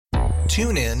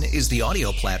TuneIn is the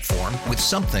audio platform with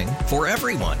something for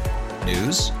everyone.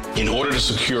 News. In order to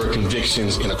secure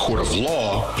convictions in a court of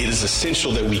law, it is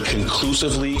essential that we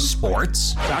conclusively.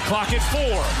 Sports. Shot clock at 4.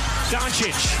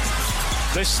 Doncic.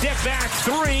 The step back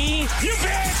 3. You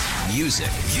bet. Music.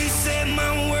 You set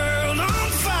my world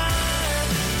on fire.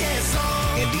 Yes,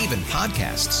 and even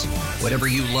podcasts. Whatever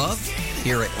you love,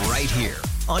 hear it right here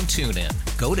on TuneIn.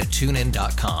 Go to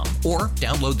TuneIn.com or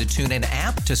download the TuneIn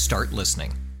app to start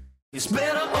listening. It's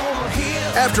better over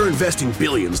here. After investing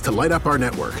billions to light up our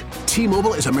network,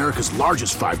 T-Mobile is America's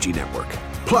largest 5G network.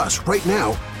 Plus, right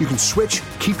now, you can switch,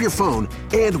 keep your phone,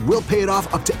 and we'll pay it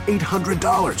off up to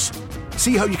 $800.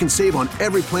 See how you can save on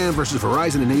every plan versus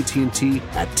Verizon and AT&T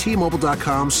at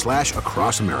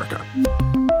T-Mobile.com/across-America.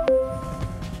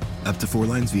 Up to 4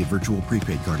 lines via virtual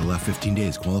prepaid card. Allow 15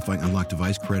 days. Qualifying unlocked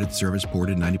device credit service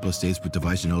ported 90-plus states with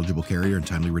device and eligible carrier and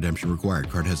timely redemption required.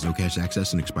 Card has no cash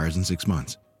access and expires in 6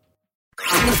 months.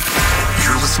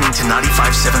 You're listening to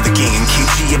 95.7 The Game,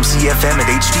 KGMZ-FM at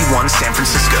HD1 San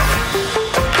Francisco.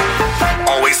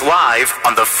 Always live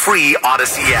on the free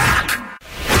Odyssey app.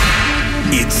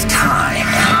 It's time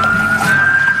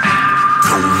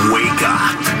to wake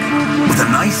up with a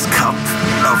nice cup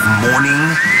of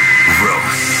morning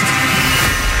roast.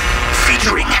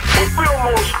 Featuring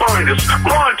Fillmore's finest,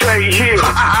 Bonta here.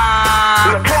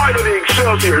 The pride of the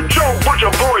Excelsior, Joe Butcher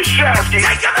Boy Shasky.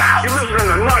 You're listening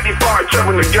to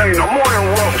 95.7 The Game, the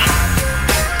morning roast.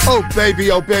 Oh, baby,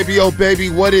 oh, baby, oh,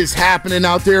 baby. What is happening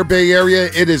out there, Bay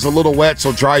Area? It is a little wet,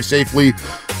 so drive safely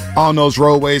on those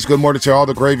roadways. Good morning to all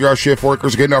the graveyard shift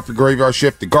workers getting off the graveyard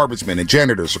shift, the garbage men, the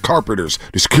janitors, the carpenters,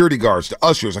 the security guards, the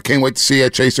ushers. I can't wait to see you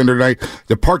at Chase Center tonight.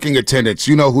 The parking attendants,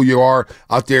 you know who you are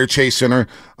out there at Chase Center.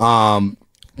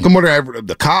 Good morning to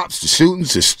the cops, the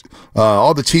students,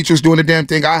 all the teachers doing the damn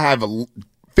thing. I have a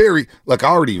I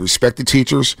already respect the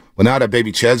teachers, but now that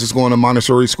baby Chez is going to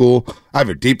Montessori school, I have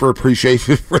a deeper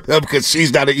appreciation for them because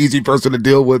she's not an easy person to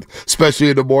deal with,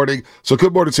 especially in the morning. So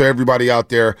good morning to everybody out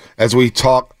there as we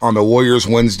talk on the Warriors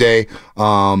Wednesday.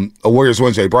 A Warriors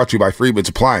Wednesday brought to you by Freedman's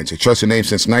Appliance, a trusted name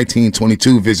since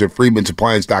 1922. Visit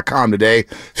freedmansappliance.com today.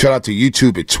 Shout out to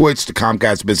YouTube and Twitch, the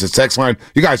Comcast Business Text Line.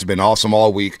 You guys have been awesome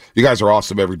all week. You guys are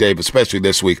awesome every day, but especially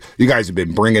this week. You guys have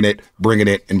been bringing it,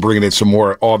 and bringing in some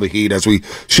more, all the heat as we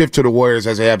shift to the Warriors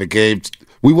as they have a game.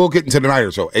 We will get into the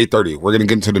Niners, though, 8:30. We're going to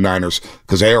get into the Niners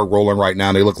because they are rolling right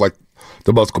now. They look like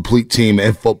the most complete team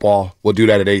in football. We'll do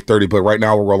that at 8:30, but right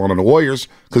now we're rolling on the Warriors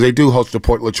because they do host the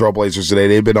Portland Trail Blazers today.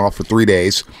 They've been off for 3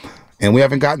 days, and we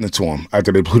haven't gotten it to them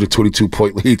after they blew the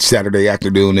 22-point lead Saturday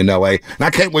afternoon in L.A. And I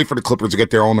can't wait for the Clippers to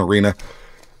get their own arena.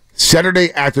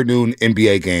 Saturday afternoon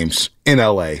NBA games in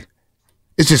L.A.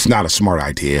 It's just not a smart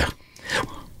idea.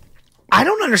 I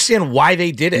don't understand why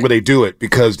they did it. But they do it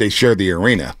because they share the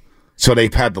arena. So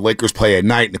they've had the Lakers play at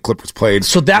night and the Clippers played.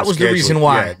 So that was the reason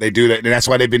why. Yeah, they do that. And that's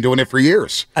why they've been doing it for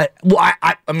years. I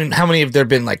mean, how many have there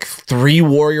been, like 3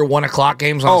 Warrior 1 o'clock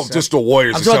games? On just the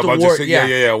Warriors. I'm talking about the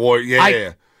Warriors.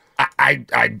 Yeah. I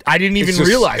didn't even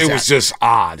realize that. It was just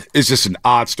odd. It's just an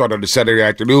odd start on the Saturday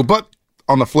afternoon. But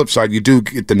on the flip side, you do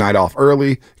get the night off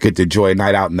early, get to enjoy a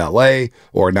night out in L.A.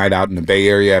 or a night out in the Bay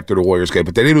Area after the Warriors game.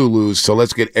 But they do lose, so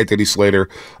let's get Anthony Slater.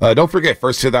 Don't forget,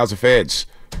 first 10,000 fans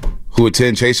who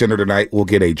attend Chase Center tonight will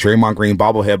get a Draymond Green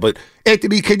bobblehead. But,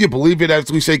 Anthony, can you believe it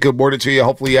as we say good morning to you?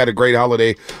 Hopefully you had a great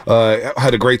holiday,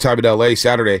 had a great time in L.A.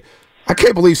 Saturday. I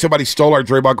can't believe somebody stole our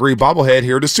Draymond Green bobblehead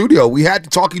here in the studio. We had the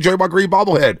talking Draymond Green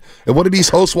bobblehead, and one of these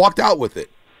hosts walked out with it.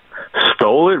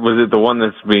 Stole it? Was it the one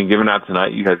that's being given out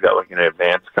tonight? You guys got like an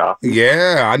advanced copy?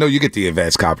 Yeah, I know you get the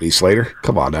advanced copy, Slater.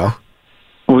 Come on now.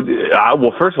 Well,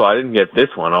 first of all, I didn't get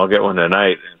this one. I'll get one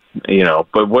tonight. You know,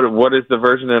 but what is the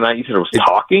version tonight? You said it was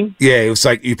talking? Yeah, it was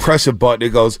like you press a button,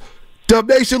 it goes, Dub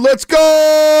Nation, let's go!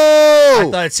 I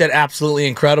thought it said absolutely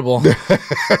incredible.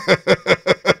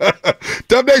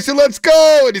 Dub Nation, let's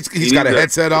go! And he's got a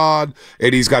headset on,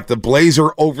 and he's got the blazer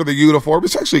over the uniform.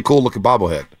 It's actually a cool-looking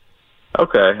bobblehead.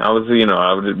 Okay, I was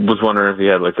wondering if he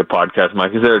had like the podcast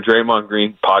mic. Is there a Draymond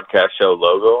Green podcast show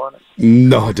logo on it?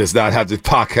 No, it does not have the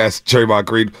podcast Draymond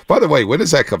Green. By the way, when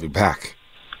is that coming back?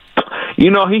 He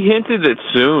hinted it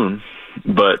soon,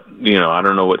 but I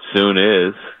don't know what soon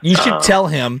is. You should tell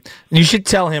him. You should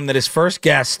tell him that his first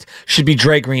guest should be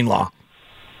Dre Greenlaw.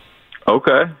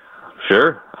 Okay,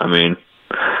 sure.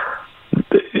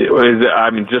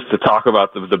 Just to talk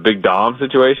about the Big Dom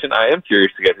situation, I am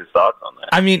curious to get his thoughts on that.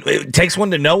 I mean, it takes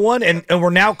one to know one, and we're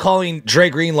now calling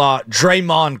Dre Greenlaw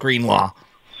Draymond Greenlaw.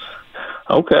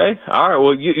 Okay, all right.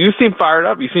 Well, you seem fired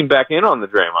up. You seem back in on the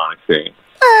Draymond experience.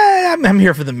 I'm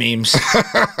here for the memes.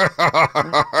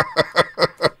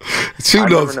 I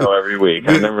never know every week.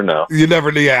 I never know. You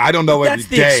never know. Yeah, I don't know every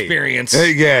day. That's the experience.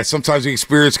 Yeah, sometimes the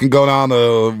experience can go down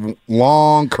a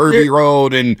long, curvy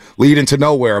road and lead into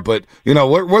nowhere. But,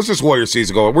 where's this Warriors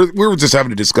season going? We were just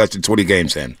having a discussion 20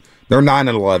 games in. They're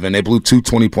 9-11. They blew 2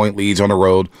 20-point leads on the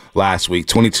road last week,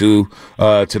 22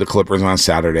 to the Clippers on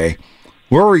Saturday.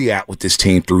 Where are you at with this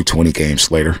team through 20 games,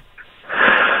 Slater?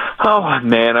 Oh,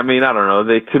 man, I don't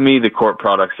know. To me, the court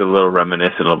product's a little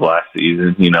reminiscent of last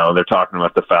season. They're talking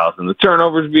about the fouls and the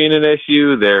turnovers being an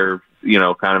issue. They're,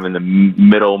 kind of in the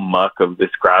middle muck of this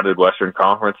crowded Western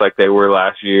Conference like they were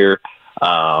last year.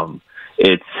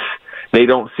 They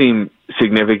don't seem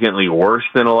significantly worse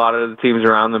than a lot of the teams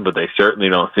around them, but they certainly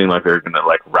don't seem like they're going to,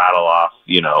 rattle off,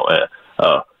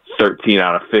 a 13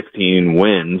 out of 15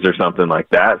 wins or something like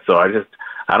that. So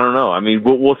I don't know.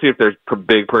 We'll see if there's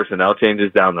big personnel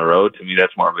changes down the road. To me,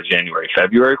 that's more of a January,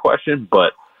 February question.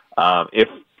 But if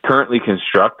currently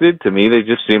constructed, to me, they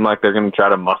just seem like they're going to try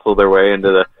to muscle their way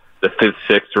into the 5th,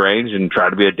 6th range and try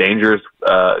to be a dangerous,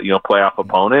 playoff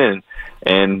opponent.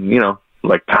 And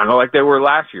kind of like they were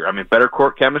last year. Better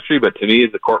court chemistry, but to me,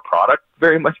 is the court product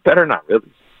very much better? Not really.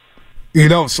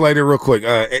 Slater, real quick,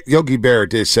 Yogi Berra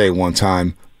did say one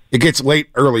time, it gets late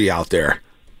early out there.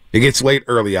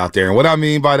 And what I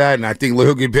mean by that, and I think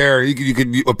Yogi Berra, you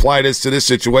could apply this to this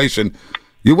situation,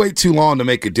 you wait too long to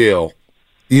make a deal,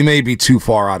 you may be too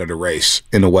far out of the race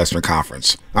in the Western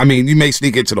Conference. You may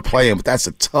sneak into the play-in, but that's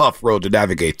a tough road to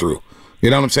navigate through. You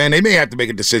know what I'm saying? They may have to make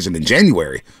a decision in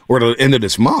January or the end of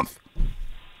this month.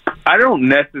 I don't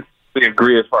necessarily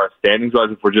agree as far as standings-wise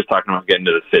if we're just talking about getting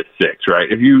to the 5th, 6th, right?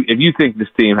 If you think this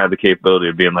team had the capability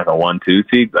of being like a 1-2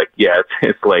 seed,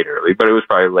 it's late early, but it was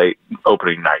probably late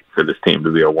opening night for this team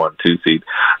to be a 1-2 seed.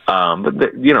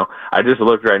 I just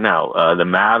looked right now. The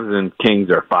Mavs and Kings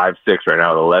are 5-6 right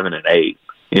now at 11-8.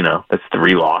 That's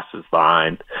 3 losses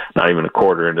behind, not even a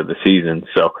quarter into the season.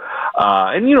 So,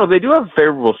 they do have a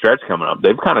favorable stretch coming up.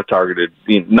 They've kind of targeted,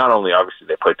 not only obviously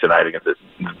they played tonight against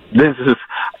this is,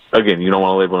 again, you don't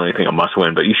want to label anything a must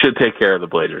win, but you should take care of the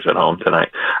Blazers at home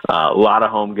tonight. A lot of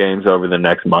home games over the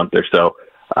next month or so.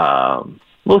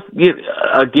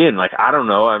 Again, I don't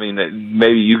know.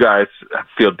 Maybe you guys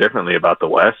feel differently about the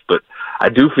West, but I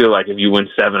do feel like if you win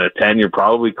 7 of 10, you're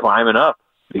probably climbing up.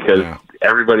 Because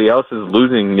everybody else is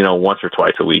losing, once or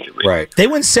twice a week at least. Right. They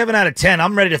win 7 out of 10.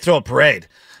 I'm ready to throw a parade.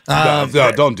 No,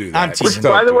 don't do that.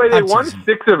 By the way, they won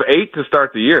 6 of 8 to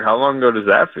start the year. How long ago does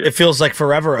that feel? It feels like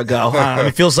forever ago.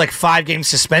 It feels like 5-game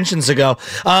suspensions ago.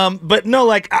 But no,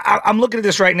 I'm looking at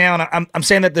this right now, and I'm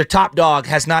saying that their top dog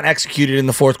has not executed in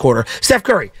the fourth quarter. Steph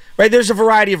Curry, right? There's a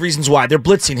variety of reasons why. They're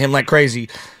blitzing him like crazy.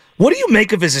 What do you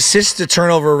make of his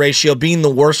assist-to-turnover ratio being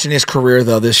the worst in his career,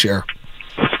 though, this year?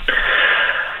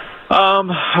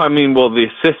 The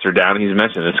assists are down. He's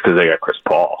mentioned this because they got Chris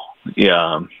Paul.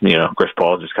 Yeah, Chris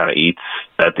Paul just kind of eats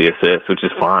at the assist, which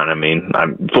is fine.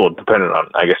 I'm full dependent on,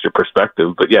 I guess, your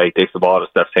perspective. But, yeah, he takes the ball out of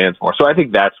Steph's hands more. So I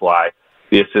think that's why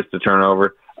the assist to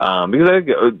turnover. Because,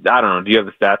 I don't know, do you have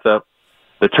the stats up?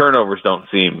 The turnovers don't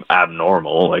seem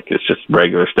abnormal. It's just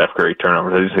regular Steph Curry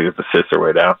turnovers. I just think his assists are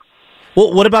way down.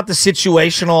 Well, what about the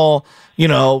situational,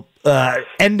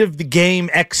 end of the game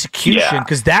execution?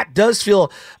 Because that does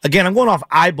feel, again, I'm going off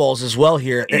eyeballs as well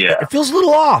here. It feels a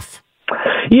little off.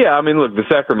 Yeah, look, the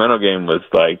Sacramento game was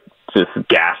just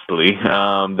ghastly.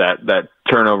 That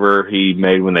turnover he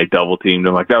made when they double teamed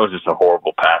him, that was just a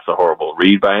horrible pass, a horrible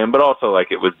read by him. But also,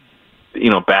 it was,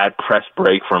 bad press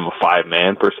break from a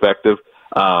 5-man perspective.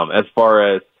 As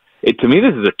far as to me,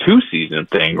 this is a 2-season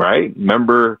thing, right?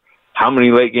 Remember how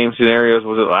many late game scenarios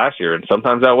was it last year? And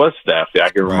sometimes that was Steph. I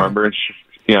can remember,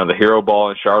 the hero ball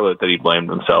in Charlotte that he blamed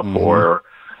himself for.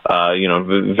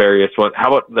 Various ones.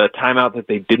 How about the timeout that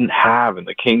they didn't have in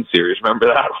the King series? Remember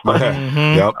that one?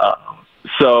 Yep.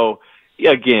 So,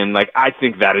 again, I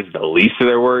think that is the least of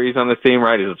their worries on the team,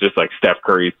 right? It's just Steph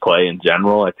Curry's play in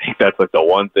general. I think that's the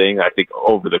one thing. I think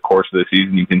over the course of the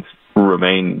season you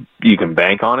can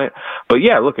bank on it. But,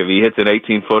 yeah, look, if he hits an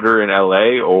 18-footer in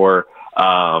L.A. or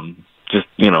just,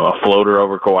 a floater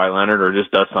over Kawhi Leonard or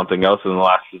just does something else in the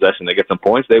last possession, they get some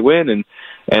points, they win, and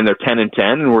they're 10-10,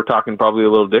 and we're talking probably a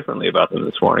little differently about them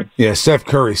this morning. Yeah, Steph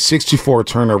Curry, 64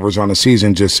 turnovers on the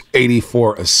season, just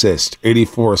 84 assists.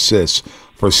 84 assists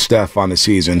for Steph on the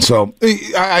season. So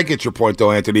I get your point,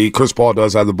 though, Anthony. Chris Paul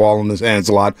does have the ball in his hands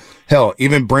a lot. Hell,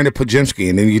 even Brandon Podziemski,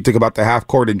 and then you think about the half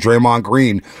court and Draymond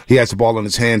Green, he has the ball in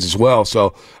his hands as well.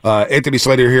 So Anthony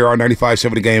Slater here, our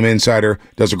 95.7 Game Insider,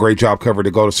 does a great job covering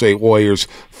the Golden State Warriors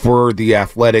for The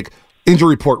Athletic. Injury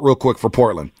report real quick for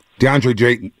Portland.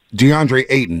 DeAndre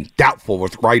Ayton, doubtful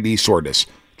with right knee soreness.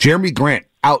 Jeremy Grant,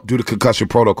 out due to concussion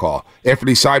protocol.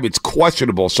 Anthony Simons,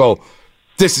 questionable. So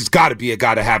this has got to be a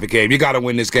got-to-have-it game. You got to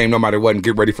win this game no matter what and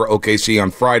get ready for OKC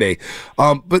on Friday.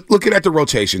 But looking at the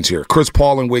rotations here, Chris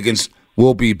Paul and Wiggins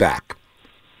will be back.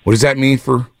 What does that mean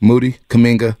for Moody,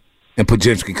 Kuminga, and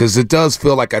Podziemski? Because it does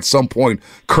feel like at some point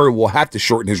Curry will have to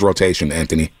shorten his rotation,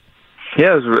 Anthony.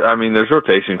 Yeah, there's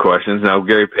rotation questions. Now,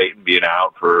 Gary Payton being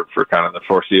out for kind of the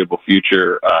foreseeable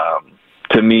future,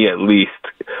 to me at least,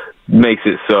 makes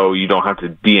it so you don't have to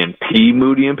DNP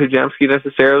Moody and Podziemski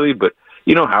necessarily, but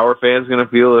you know how are fans going to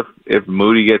feel if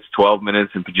Moody gets 12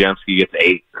 minutes and Podziemski gets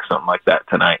 8 or something like that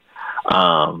tonight?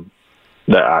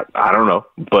 I don't know,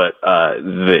 but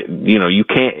you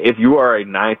can't, if you are a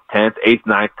 9th, 10th, 8th,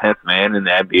 9th, 10th man in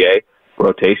the NBA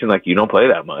rotation, like you don't play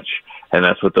that much, and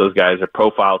that's what those guys are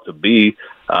profiled to be.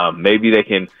 Maybe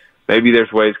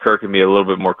there's ways Kirk can be a little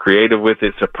bit more creative with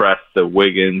it, suppress the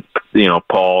Wiggins,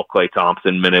 Paul, Klay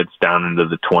Thompson minutes down into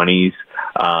the 20s.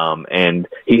 And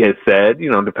he has said,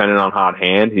 depending on hot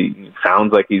hand, he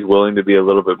sounds like he's willing to be a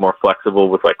little bit more flexible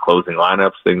with like closing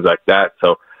lineups, things like that.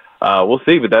 So we'll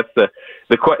see. But that's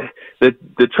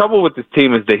the trouble with this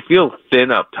team is they feel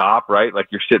thin up top, right? Like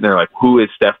you're sitting there like, who is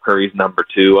Steph Curry's number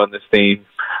 2 on this team?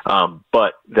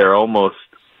 But they're almost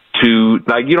too,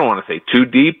 like, you don't want to say too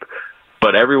deep,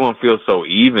 but everyone feels so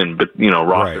even, but,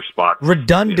 roster spots.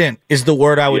 Redundant is the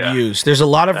word I would use. There's a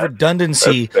lot of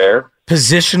redundancy,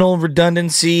 positional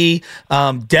redundancy,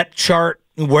 depth chart,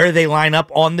 where they line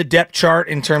up on the depth chart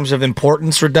in terms of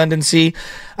importance redundancy.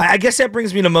 I guess that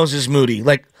brings me to Moses Moody.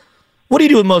 Like, what do you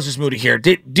do with Moses Moody here?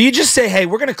 Do you just say, hey,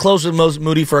 we're going to close with Moses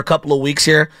Moody for a couple of weeks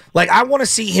here? Like, I want to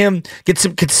see him get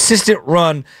some consistent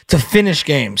run to finish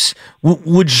games.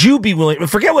 Would you be willing?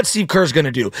 Forget what Steve Kerr's going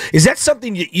to do. Is that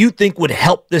something that you think would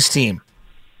help this team?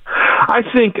 I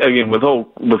think, again, with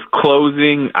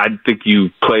closing, I think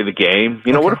you play the game.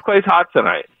 What if Klay's hot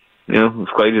tonight? If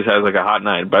Klay just has like a hot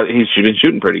night, but he's been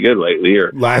shooting pretty good lately.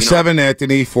 Last 7,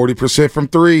 Anthony, 40% from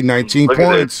 3, 19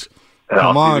 points.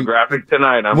 Come on. See the graphic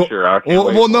tonight, I'm sure.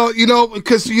 No,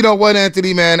 because you know what,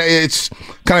 Anthony, man, it's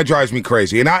kind of drives me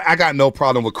crazy. And I got no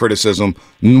problem with criticism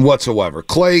whatsoever.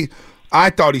 Klay, I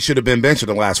thought he should have been benched in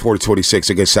the last 40-26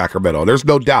 against Sacramento. There's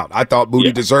no doubt. I thought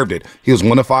Moody deserved it. He was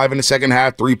 1 of 5 in the second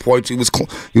half, 3 points. He was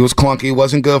clunky. It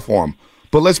wasn't good for him.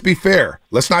 But let's be fair.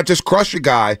 Let's not just crush a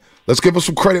guy. Let's give him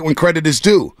some credit when credit is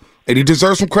due. And he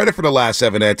deserves some credit for the last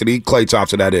 7, Anthony. Klay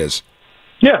Thompson, that is.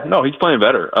 Yeah, no, he's playing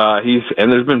better.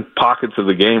 And there's been pockets of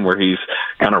the game where he's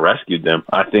kind of rescued them.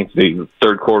 I think the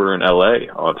third quarter in L.A.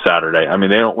 on Saturday. I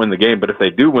mean, they don't win the game, but if they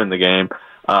do win the game,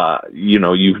 you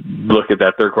look at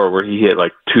that third quarter where he hit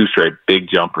like 2 straight big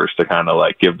jumpers to kind of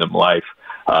like give them life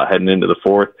heading into the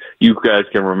fourth. You guys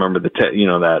can remember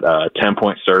that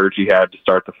 10-point surge he had to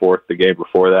start the fourth, the game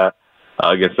before that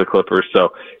against the Clippers.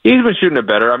 So he's been shooting it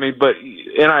better. I mean,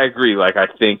 and I agree. Like, I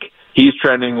think he's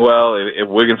trending well. If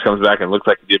Wiggins comes back and looks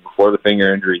like he did before the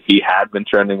finger injury, he had been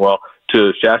trending well.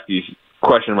 To Shasky's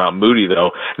question about Moody,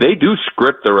 though, they do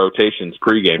script the rotations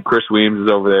pregame. Chris Weems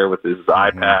is over there with his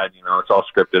iPad. It's all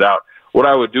scripted out. What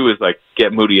I would do is like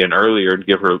get Moody in earlier and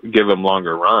give him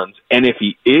longer runs. And if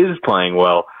he is playing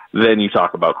well, then you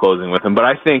talk about closing with him. But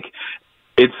I think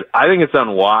it's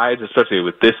unwise, especially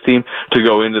with this team, to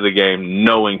go into the game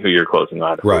knowing who you're closing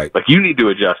lineup right. with. Like, you need to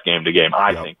adjust game to game,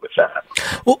 I think, with that.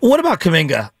 Well, what about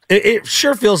Kuminga? It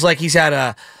sure feels like he's had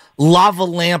a lava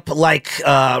lamp-like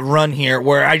run here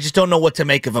where I just don't know what to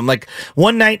make of him. Like,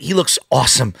 one night he looks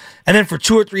awesome, and then for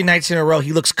 2 or 3 nights in a row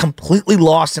he looks completely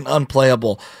lost and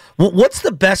unplayable. What's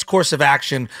the best course of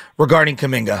action regarding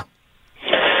Kuminga?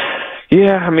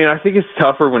 Yeah, I mean, I think it's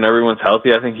tougher when everyone's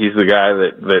healthy. I think he's the guy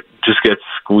that just gets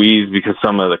squeezed because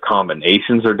some of the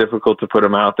combinations are difficult to put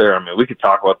him out there. I mean, we could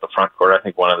talk about the front court. I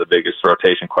think one of the biggest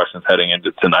rotation questions heading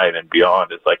into tonight and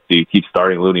beyond is, like, do you keep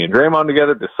starting Looney and Draymond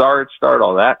together? Does Saric start?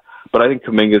 All that. But I think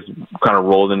Kuminga's kind of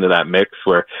rolled into that mix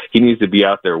where he needs to be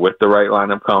out there with the right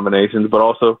lineup combinations, but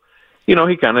also, he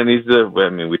kind of needs to, I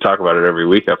mean, we talk about it every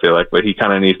week, I feel like, but he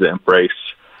kind of needs to embrace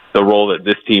the role that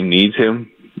this team needs him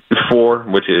for,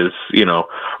 which is,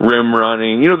 rim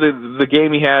running. The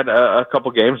game he had a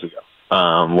couple games ago,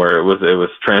 where it was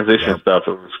transition stuff.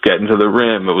 It was getting to the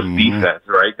rim. It was defense,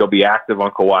 right? Go be active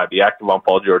on Kawhi, be active on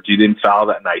Paul George. He didn't foul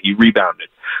that night. He rebounded.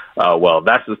 Well,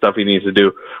 that's the stuff he needs to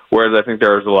do. Whereas I think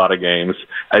there was a lot of games,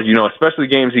 as you know, especially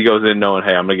games he goes in knowing,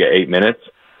 hey, I'm going to get 8 minutes.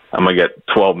 I'm going to get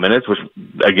 12 minutes, which,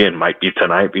 again, might be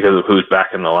tonight because of who's back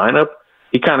in the lineup.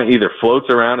 He kind of either floats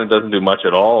around and doesn't do much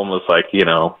at all, almost like,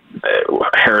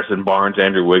 Harrison Barnes,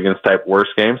 Andrew Wiggins type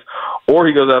worst games. Or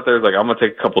he goes out there and is like, I'm going to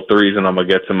take a couple threes and I'm going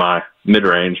to get to my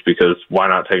mid-range because why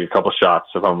not take a couple shots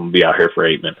if I'm going to be out here for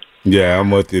 8 minutes? Yeah, I'm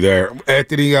with you there.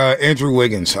 Anthony, Andrew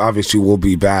Wiggins obviously will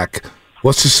be back.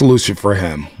 What's the solution for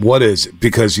him? What is it?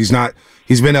 Because he's not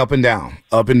he's been up and down,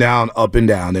 up and down, up and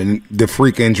down. And the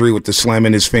freak injury with the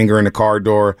slamming his finger in the car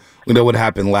door, we know what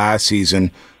happened last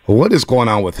season. What is going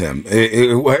on with him?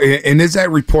 And is that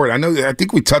report? I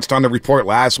think we touched on the report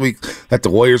last week that the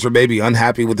Warriors are maybe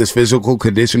unhappy with his physical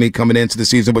conditioning coming into the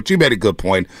season, but you made a good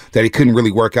point that he couldn't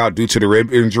really work out due to the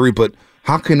rib injury, but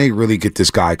how can they really get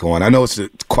this guy going? I know it's a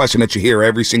question that you hear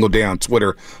every single day on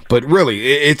Twitter, but really,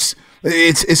 it's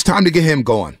time to get him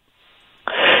going.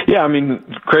 Yeah, I mean,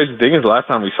 crazy thing is, the last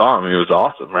time we saw him, he was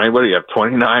awesome, right? What do you have,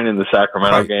 29 in the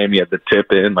Sacramento game? He had the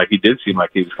tip in. Like, he did seem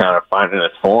like he was kind of finding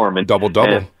his form. And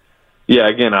double-double. Yeah,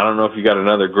 again, I don't know if you got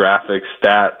another graphic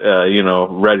stat,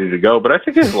 ready to go, but I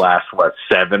think his last,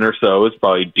 7 or so is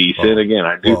probably decent. Again,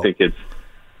 I do think it's,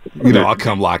 I'll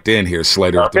come locked in here,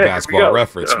 Slater, with the basketball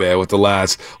reference, man, with the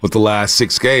last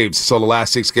 6 games. So the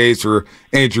last 6 games for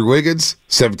Andrew Wiggins,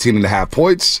 17.5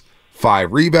 points,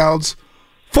 5 rebounds,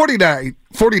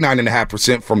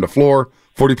 49.5% from the floor,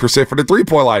 40% for the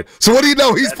three-point line. So what do you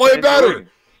know? He's playing better.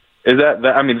 Is that?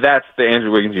 I mean, that's the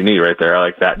Andrew Wiggins you need right there. I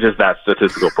like that. Just that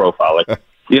statistical profile,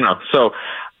 So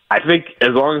I think as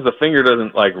long as the finger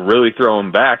doesn't really throw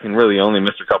him back and really only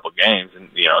miss a couple games, and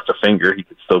it's a finger, he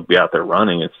could still be out there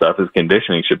running and stuff. His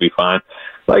conditioning should be fine.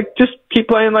 Just keep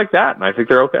playing like that, and I think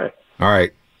they're okay. All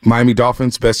right, Miami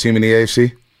Dolphins, best team in the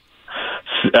AFC.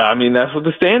 I mean, that's what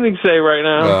the standings say right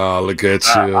now. Oh, look at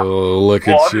you! Look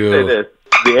at you! I'll just say this.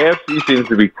 The AFC seems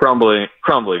to be crumbling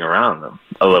around them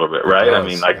a little bit, right? Yes, I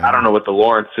mean, I don't know what the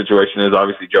Lawrence situation is.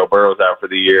 Obviously, Joe Burrow's out for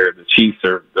the year. The Chiefs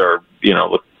are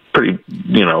look pretty,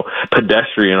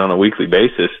 pedestrian on a weekly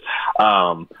basis.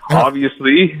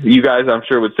 Obviously, you guys, I'm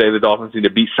sure, would say the Dolphins need to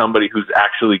beat somebody who's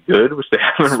actually good, which they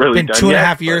haven't really done yet. It's been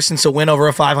 2.5 years since a win over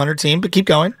a 500 team, but keep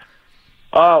going.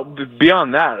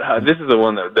 Beyond that, this is the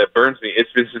one that burns me.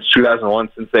 It's been since 2001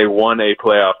 since they won a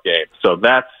playoff game. So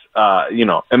that's,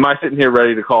 am I sitting here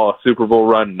ready to call a Super Bowl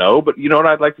run? No, but you know what?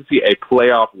 I'd like to see a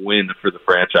playoff win for the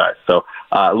franchise. So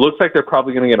it looks like they're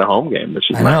probably going to get a home game this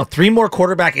year. I know. 3 more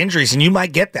quarterback injuries, and you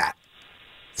might get that.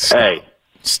 Hey,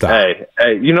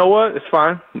 you know what? It's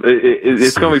fine.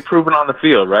 It's going to be proven on the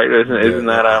field, right? Isn't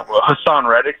that what Hassan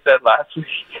Reddick said last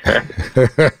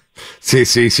week? See,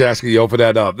 Shasky, you open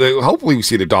that up. Hopefully we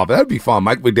see the Dolphins. That'd be fun.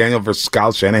 Mike McDaniel versus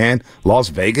Kyle Shanahan, Las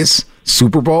Vegas,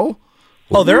 Super Bowl.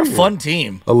 Oh, they're a fun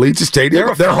team. Allegiant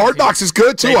Stadium. Their Hard Knocks is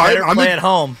good, too. They better play at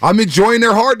home. I'm enjoying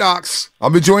their Hard Knocks.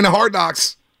 I'm enjoying the Hard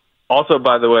Knocks. Also,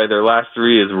 by the way, their last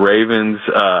 3 is Ravens,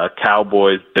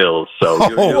 Cowboys, Bills. So,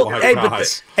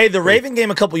 the Raven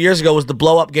game a couple years ago was the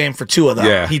blow-up game for Tua, though.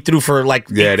 Yeah. He threw for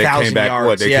 8,000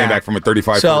 yards. They came back from a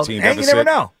 35-14 deficit. You never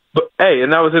know. But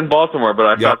and that was in Baltimore, but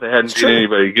I thought they hadn't seen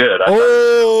anybody good. It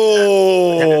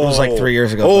was 3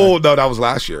 years ago. Oh, no, that was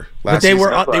last year. But they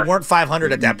weren't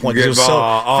 500 at that point. It was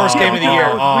first game of the year.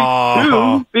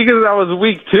 Because that was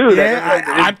week 2. Yeah,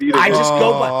 I just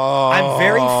go by. I'm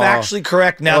very factually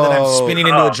correct now that I'm spinning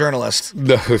into a journalist.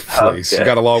 No, please. You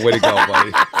got a long way to go,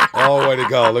 buddy. Long way to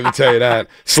go. Let me tell you that.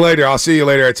 Slater, I'll see you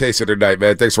later at Taste of the Night,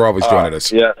 man. Thanks for always joining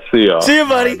us. Yeah, see y'all. See you,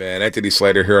 buddy. Right, man. Anthony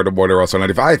Slater here on the Morning Russell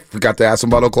 95. I forgot to ask him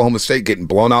about Oklahoma State getting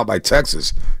blown out by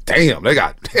Texas. Damn, it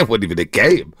wasn't even a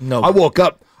game. No. I woke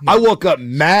up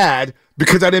mad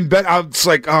because I didn't bet. I was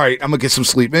like, all right, I'm going to get some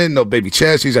sleep in. No baby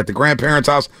Chaz. She's at the grandparents'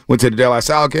 house. Went to the De La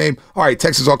Salle game. All right,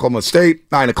 Texas, Oklahoma State,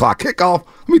 9 o'clock kickoff.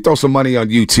 Let me throw some money on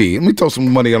UT. Let me throw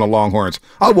some money on the Longhorns.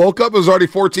 I woke up. It was already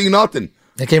 14-0.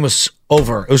 That game was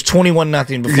over. It was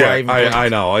 21-0 before I even played. I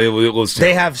know. It was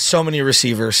they have so many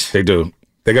receivers. They do.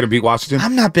 They're going to beat Washington?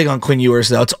 I'm not big on Quinn Ewers,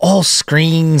 though. It's all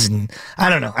screens, and I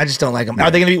don't know. I just don't like them. Are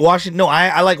they going to beat Washington? No,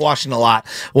 I like Washington a lot.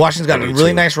 Washington's got a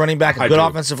really nice running back, a good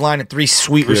offensive line, and 3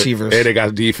 sweet receivers. And they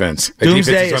got defense.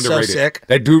 Doomsday is so sick.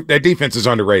 That defense is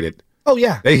underrated. Oh,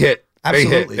 yeah. They hit.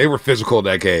 Absolutely. They were physical in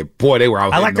that game. Boy, they were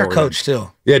out. I like their coach, too.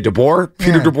 Yeah, DeBoer.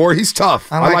 Peter DeBoer. He's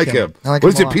tough. I like him. What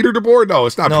is it, Peter DeBoer? No,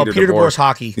 it's not Peter DeBoer. Peter DeBoer's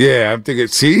hockey. Yeah, I'm thinking,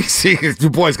 see,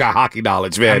 the boy's got hockey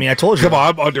knowledge, man. I mean, I told you. Come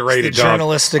on, I'm underrated, it's the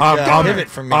journalistic pivot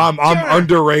for me. I'm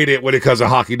underrated when it comes to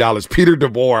hockey knowledge. Peter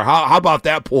DeBoer. How about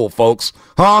that pool, folks?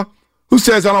 Huh? Who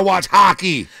says I don't watch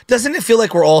hockey? Doesn't it feel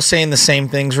like we're all saying the same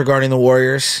things regarding the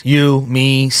Warriors? You,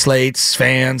 me, Slates,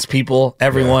 fans, people,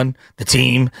 everyone, the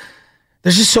team.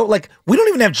 There's just we don't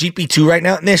even have GP2 right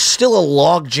now, and there's still a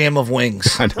log jam of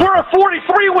wings. We're a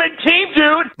 43-win team,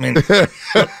 dude.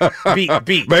 I mean,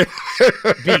 beat.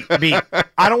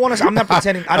 I'm not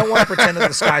pretending. I don't want to pretend that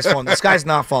the sky's falling. The sky's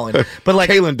not falling. But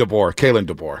Kalen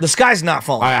DeBoer. The sky's not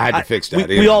falling. I had to fix that.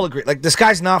 We all agree. The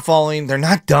sky's not falling. They're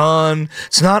not done.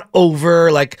 It's not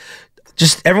over.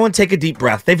 Just everyone take a deep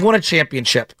breath. They've won a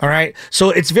championship, all right?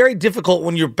 So it's very difficult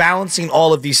when you're balancing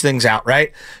all of these things out,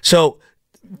 right? So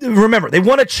remember, they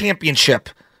won a championship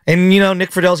And,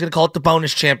 Nick Friedell's going to call it the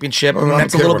bonus championship. And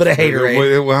that's a little bit of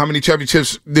haterade. How many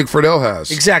championships Nick Friedell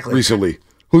has? Exactly. Recently.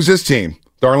 Who's his team?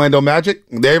 The Orlando Magic?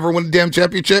 They ever win a damn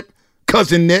championship?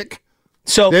 Cousin Nick?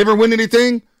 So they ever win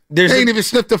anything? They ain't even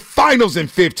sniffed the finals in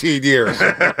 15 years.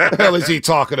 What the hell is he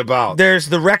talking about? There's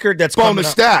the record that's bonus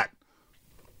stat.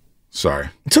 Sorry.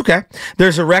 It's okay.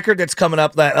 There's a record that's coming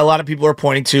up that a lot of people are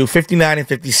pointing to, 59 and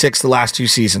 56 the last 2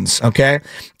 seasons, okay?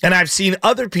 And I've seen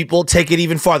other people take it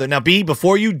even farther. Now, B,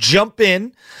 before you jump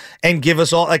in and give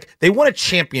us all, they won a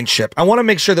championship. I want to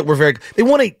make sure that we're they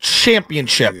won a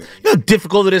championship. You know how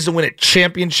difficult it is to win a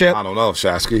championship? I don't know,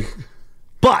 Shasky.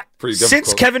 But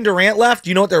since Kevin Durant left,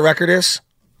 you know what their record is?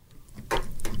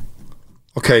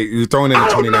 Okay, you're throwing in the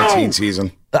 2019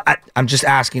 season. I'm just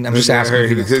asking.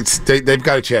 They've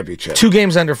got a championship. 2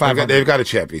 games under 500. They've got a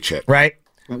championship. Right?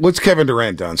 What's Kevin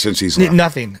Durant done since he's left?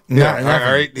 Nothing. Yeah, Nothing. all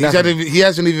right. He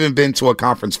hasn't even been to a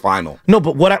conference final. No,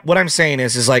 but what I'm saying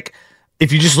is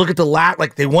if you just look at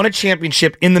the they won a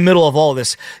championship in the middle of all of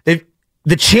this. The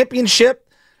championship.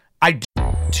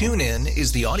 TuneIn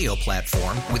is the audio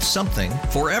platform with something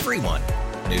for everyone.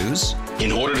 News.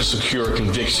 In order to secure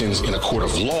convictions in a court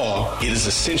of law, it is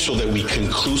essential that we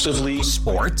conclusively.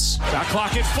 Sports. Shot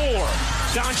clock at 4.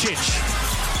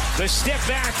 Doncic. The step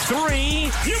back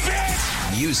 3. You bet.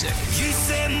 Music. You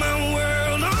set my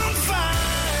world on fire.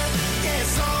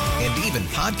 Yes, and even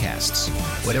podcasts.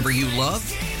 Whatever you love,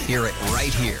 hear it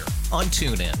right here on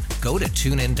TuneIn. Go to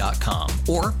TuneIn.com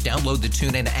or download the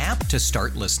TuneIn app to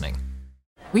start listening.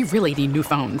 We really need new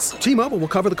phones. T-Mobile will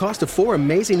cover the cost of 4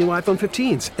 amazing new iPhone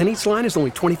 15s, and each line is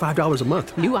only $25 a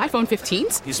month. New iPhone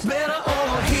 15s? It's better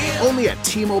over here. Only at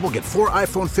T-Mobile, get 4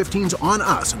 iPhone 15s on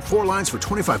us and 4 lines for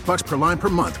 $25 per line per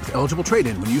month with eligible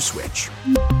trade-in when you switch.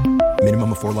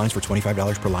 Minimum of 4 lines for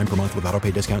 $25 per line per month with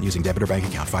autopay discount using debit or bank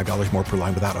account. $5 more per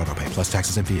line without autopay, plus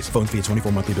taxes and fees. Phone fee at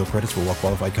 24 monthly bill credits for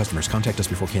well-qualified customers. Contact us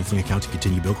before canceling account to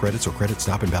continue bill credits or credit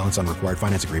stop and balance on required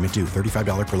finance agreement due.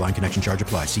 $35 per line connection charge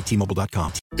applies. See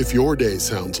T-Mobile.com. If your day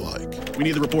sounds like... We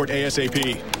need the report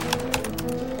ASAP.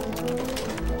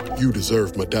 You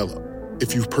deserve Modelo.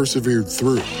 If you've persevered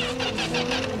through...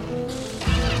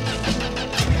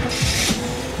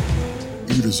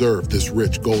 You deserve this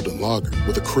rich golden lager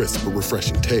with a crisp but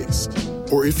refreshing taste.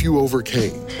 Or if you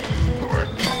overcame... 2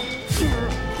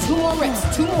 more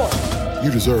reps, 2 more. You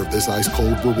deserve this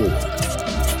ice-cold reward.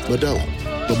 Modelo,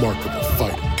 the Remarkable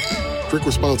Fighter. Drink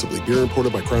responsibly. Beer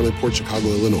imported by Crown Imports, Chicago,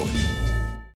 Illinois.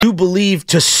 Do believe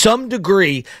to some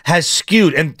degree has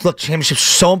skewed, and look, championships are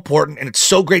so important and it's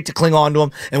so great to cling on to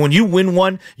them, and when you win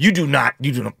one, you don't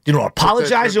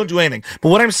apologize, you don't do anything. But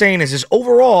what I'm saying is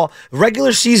overall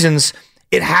regular seasons,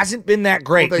 it hasn't been that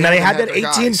great. Now they had that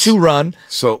 18-2 run.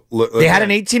 So they had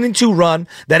an 18-2 run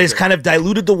that has kind of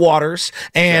diluted the waters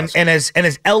and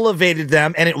has elevated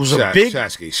them, and it was a big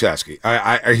Shasky.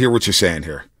 I hear what you're saying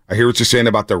here. I hear what you're saying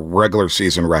about the regular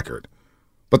season record,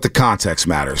 but the context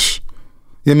matters.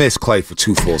 You missed Clay for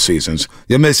 2 full seasons.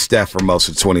 You missed Steph for most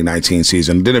of the 2019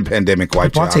 season. Then a pandemic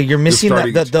wiped you out. You're missing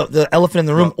the elephant in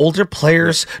the room. Older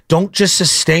players don't just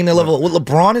sustain their level. What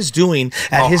LeBron is doing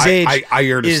at his age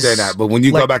I understand that. But when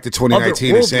you go back to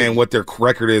 2019 and saying what their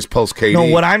record is post-KD, no,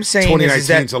 what I'm saying is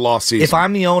that a lost season. If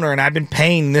I'm the owner and I've been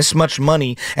paying this much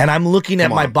money and I'm looking at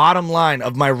my bottom line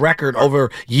of my record over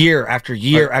year after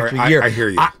year after year, I hear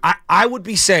you. I would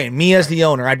be saying, me as the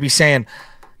owner, I'd be saying,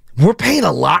 we're paying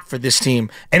a lot for this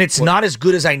team, and it's not as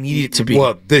good as I need it to be.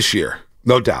 Well, this year,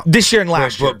 no doubt. This year and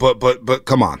last year. But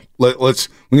come on. Let's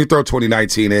when you throw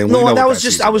 2019 in. No, I was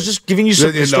just giving you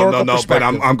some historical perspective. But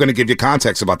I'm going to give you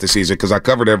context about the season because I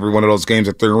covered every one of those games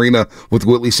at the arena with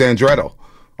Whitley Sandretto,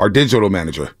 our digital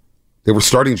manager. They were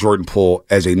starting Jordan Poole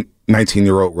as a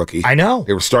 19-year-old rookie. I know.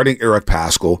 They were starting Eric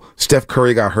Paschall. Steph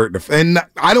Curry got hurt, and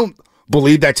I don't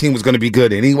believe that team was going to be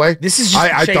good anyway. This is just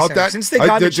I thought that since they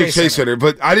got the Chase Center,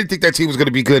 but I didn't think that team was going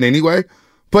to be good anyway.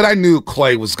 But I knew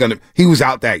Clay was he was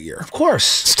out that year. Of course.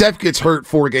 Steph gets hurt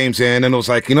 4 games in, and it was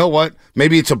like, you know what?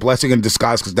 Maybe it's a blessing in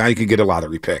disguise because now you can get a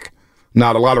lottery pick.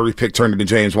 Not a lottery pick turned into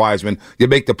James Wiseman. You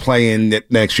make the play-in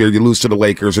next year. You lose to the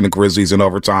Lakers and the Grizzlies in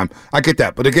overtime. I get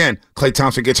that. But again, Klay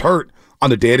Thompson gets hurt on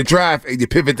the day of the draft, and you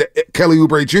pivot to Kelly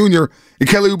Oubre Jr., and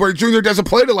Kelly Oubre Jr. doesn't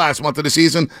play the last month of the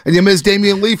season, and you miss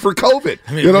Damian Lee for COVID.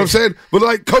 You know what I'm saying? But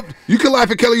you can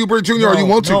laugh at Kelly Oubre Jr. all you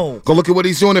want to. Go look at what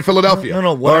he's doing in Philadelphia.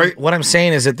 No. What I'm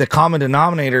saying is that the common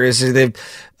denominator is that they've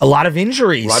a lot of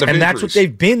injuries, that's what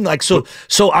they've been like. So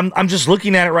I'm just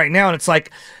looking at it right now, and it's like,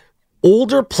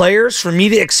 older players, for me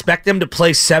to expect them to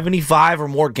play 75 or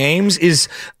more games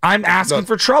I'm asking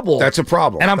for trouble. That's a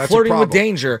problem. And I'm flirting with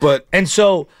danger. And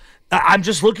so I'm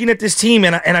just looking at this team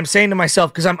and I'm saying to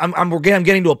myself, because I'm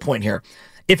getting to a point here.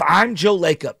 If I'm Joe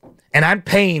Lacob and I'm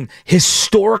paying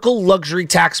historical luxury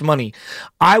tax money,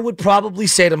 I would probably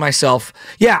say to myself,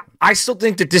 yeah, I still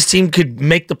think that this team could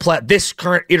make this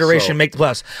current iteration make the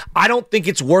playoffs. I don't think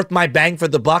it's worth my bang for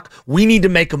the buck. We need to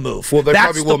make a move. Well, they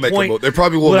probably will make a move. They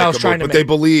probably will make a move, but they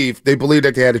believe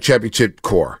that they had a championship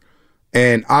core.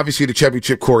 And obviously the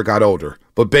championship core got older,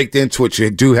 but baked into it, you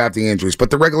do have the injuries. But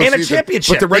the regular season, a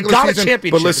championship. But the regular they got season, a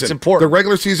championship. But listen, it's important. The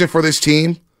regular season for this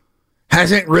team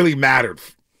hasn't really mattered.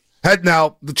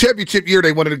 Now, the championship year,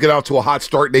 they wanted to get out to a hot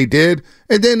start. They did.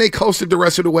 And then they coasted the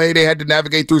rest of the way. They had to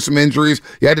navigate through some injuries.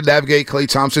 You had to navigate Klay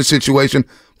Thompson's situation.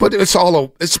 But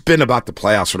it's been about the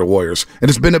playoffs for the Warriors.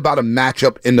 And it's been about a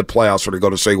matchup in the playoffs for the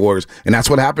Golden State Warriors. And that's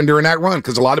what happened during that run,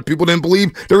 because a lot of people didn't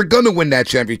believe they were going to win that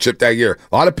championship that year.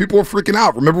 A lot of people were freaking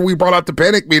out. Remember, we brought out the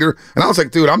panic meter, and I was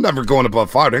like, dude, I'm never going above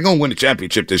 5. They're going to win the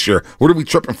championship this year. What are we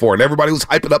tripping for? And everybody was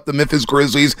hyping up the Memphis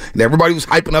Grizzlies, and everybody was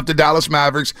hyping up the Dallas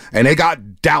Mavericks, and they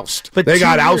got doused. But they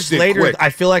got 2 years ousted later, quick.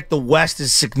 I feel like the West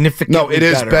is significantly No, it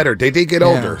is better. They did get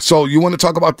older. So you want to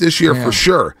talk about this year for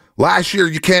sure. Last year,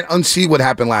 you can't unsee what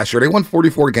happened last year. They won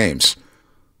 44 games.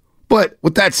 But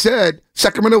with that said,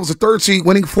 Sacramento was the 3rd seed,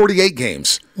 winning 48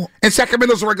 games. And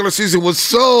Sacramento's regular season was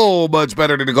so much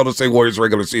better than the Golden State Warriors'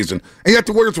 regular season. And yet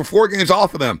the Warriors were 4 games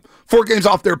off of them, 4 games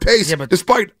off their pace,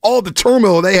 despite all the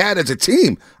turmoil they had as a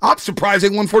team. I'm surprised they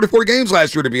won 44 games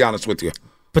last year, to be honest with you.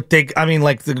 But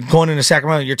going into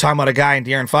Sacramento, you're talking about a guy in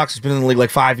De'Aaron Fox who's been in the league like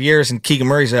 5 years, and Keegan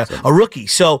Murray's a rookie.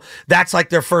 So that's like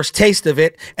their first taste of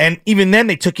it. And even then,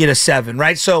 they took you to 7,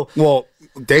 right? So, well,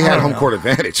 they had home court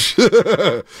advantage.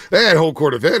 They had home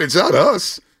court advantage, not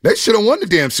us. They should have won the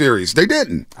damn series. They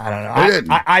didn't. I don't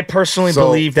know. I personally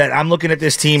believe that I'm looking at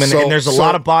this team, and there's a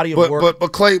lot of body of work.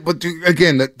 But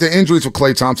again, the injuries with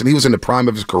Klay Thompson, he was in the prime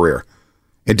of his career.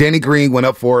 And Danny Green went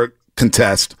up for a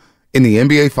contest in the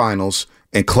NBA Finals,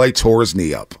 and Klay tore his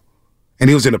knee up. And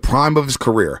he was in the prime of his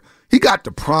career. He got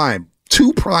the prime,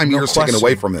 2 prime years taken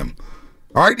away from him.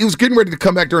 All right, he was getting ready to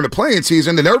come back during the playing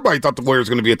season, and everybody thought the Warriors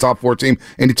were going to be a top 4 team,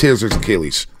 and he tears his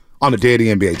Achilles on the day of the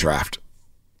NBA draft.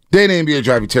 Day of the NBA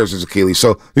draft, he tears his Achilles.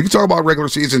 So we can talk about regular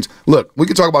seasons. Look, we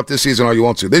can talk about this season all you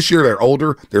want to. This year, they're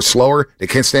older, they're slower, they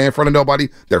can't stay in front of nobody,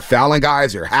 they're fouling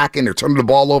guys, they're hacking, they're turning the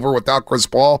ball over without Chris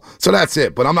Paul. So that's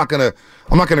it. But I'm not gonna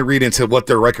read into what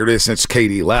their record is since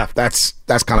KD left. That's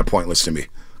kind of pointless to me,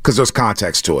 because there's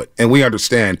context to it. And we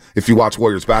understand, if you watch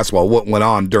Warriors basketball, what went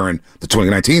on during the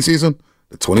 2019 season,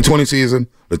 the 2020 season,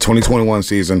 the 2021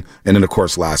 season, and then, of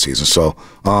course, last season. So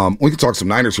we can talk some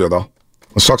Niners here, though.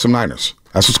 Let's talk some Niners.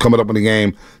 That's what's coming up in the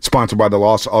game, sponsored by the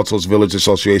Los Altos Village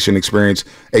Association. Experience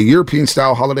a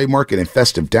European-style holiday market in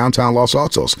festive downtown Los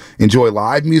Altos. Enjoy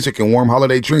live music and warm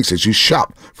holiday drinks as you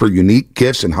shop for unique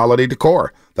gifts and holiday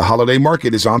decor. The holiday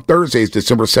market is on Thursdays,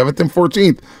 December 7th and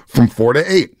 14th from 4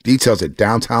 to 8. Details at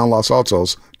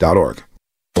downtownlosaltos.org.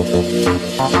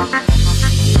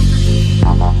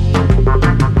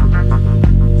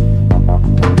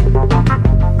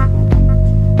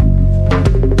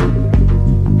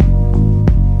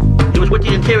 With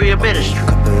the Interior Ministry.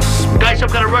 Guy, some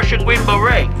kind of Russian Green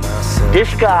Beret. This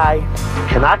guy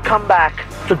cannot come back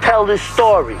to tell this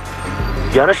story.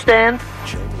 You understand?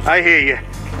 I hear you.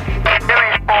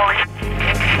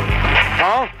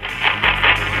 Huh?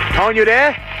 Tone, you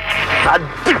there?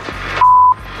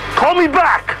 Call me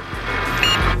back.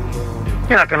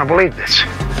 You're not gonna believe this.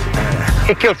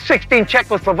 He killed 16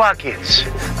 Czechoslovakians.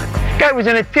 Guy was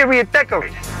an interior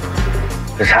decorator.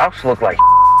 His house looked like.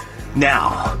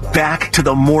 Now, back to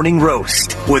the morning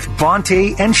roast with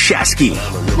Bonta and Shasky.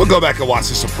 We'll go back and watch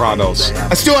The Sopranos.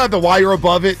 I still have The Wire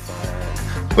above it,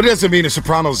 but it doesn't mean The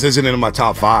Sopranos isn't in my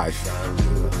top 5.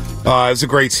 It's a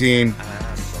great scene,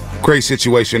 great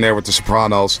situation there with The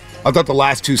Sopranos. I thought the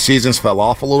last 2 seasons fell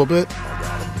off a little bit.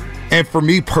 And for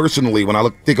me personally, when I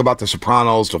think about The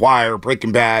Sopranos, The Wire,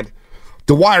 Breaking Bad,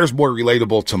 The Wire's more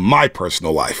relatable to my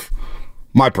personal life.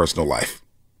 My personal life.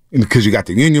 Because you got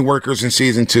the union workers in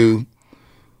season 2,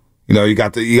 you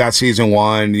got season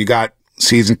 1, you got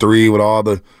season 3 with all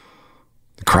the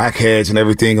crackheads and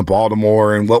everything in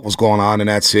Baltimore and what was going on in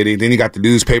that city. Then you got the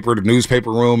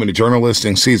newspaper room, and the journalists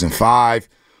in season 5.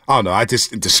 I don't know.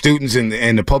 The students in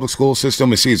the public school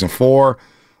system in season 4.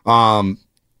 The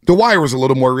Wire was a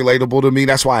little more relatable to me.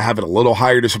 That's why I have it a little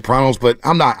higher than Sopranos. But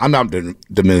I'm not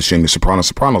diminishing the Sopranos.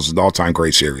 Sopranos is an all-time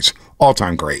great series.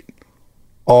 All-time great.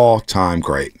 All-time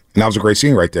great. And that was a great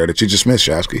scene right there that you just missed,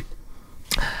 Shasky.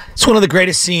 It's one of the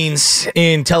greatest scenes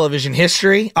in television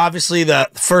history. Obviously, the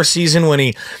first season when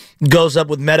he goes up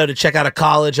with Meadow to check out a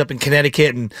college up in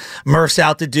Connecticut and Murph's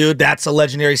out the dude, that's a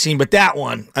legendary scene. But that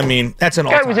one, that's an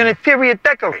all-time. Guy was an interior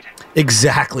decorator.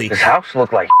 Exactly. His house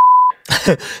looked like.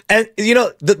 And,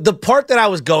 the part that I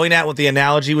was going at with the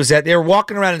analogy was that they're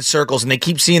walking around in circles and they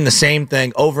keep seeing the same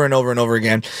thing over and over and over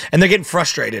again, and they're getting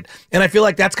frustrated. And I feel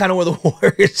like that's kind of where the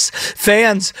Warriors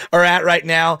fans are at right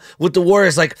now with the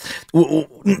Warriors. Like, we're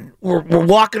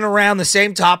walking around the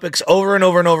same topics over and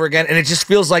over and over again, and it just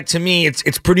feels like, to me,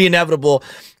 it's pretty inevitable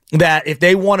that if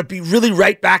they want to be really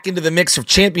right back into the mix of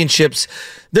championships,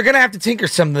 they're going to have to tinker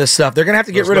some of this stuff. They're going to have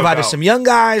to get rid of either some young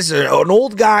guys or an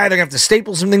old guy. They're going to have to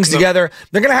staple some things together.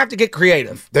 They're going to have to get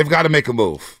creative. They've got to make a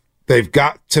move. They've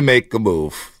got to make a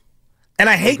move. And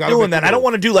I hate doing that. I don't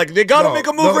want to do they got to make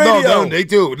a move radio. No, they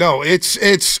do. No, it's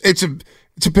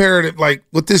imperative. Like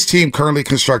with this team currently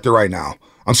constructed right now,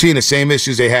 I'm seeing the same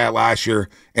issues they had last year,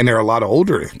 and they're a lot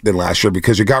older than last year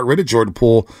because you got rid of Jordan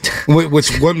Poole,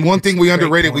 which one thing we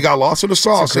underrated. We got lost in the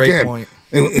sauce again. Point.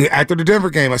 After the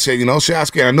Denver game, I said,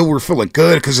 Shasky, I knew we were feeling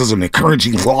good because it was an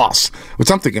encouraging loss.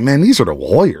 Which I'm thinking, man, these are the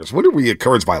Warriors. What are we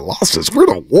encouraged by losses? We're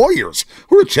the Warriors.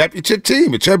 We're a championship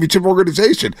team, a championship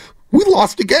organization. We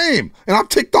lost the game, and I'm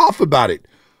ticked off about it.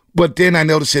 But then I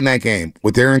noticed in that game,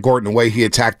 with Aaron Gordon, the way he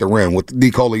attacked the rim, with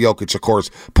Nikola Jokic, of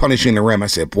course, punishing the rim, I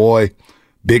said, boy,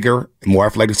 bigger and more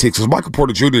athletic teams. Because Michael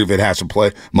Porter Jr., if it had some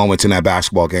play moments in that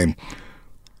basketball game,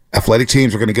 athletic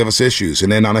teams are going to give us issues.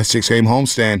 And then on that 6-game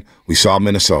homestand, we saw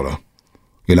Minnesota.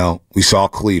 We saw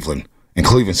Cleveland. And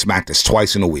Cleveland smacked us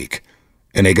twice in a week.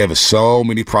 And they gave us so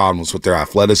many problems with their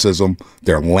athleticism,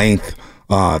 their length,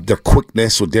 their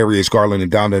quickness with Darius Garland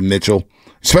and Donovan Mitchell,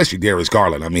 especially Darius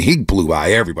Garland. I mean, he blew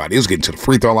by everybody. He was getting to the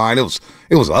free throw line. It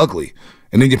was ugly.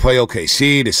 And then you play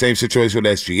OKC, the same situation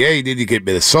with SGA. Then you get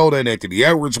Minnesota, and Anthony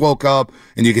Edwards woke up,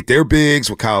 and you get their bigs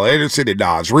with Kyle Anderson and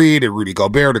Nas Reed and Rudy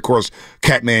Gobert, and of course,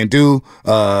 Kathmandu,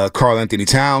 Karl Anthony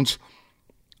Towns.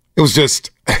 It was just,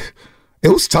 it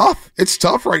was tough. It's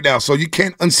tough right now, so you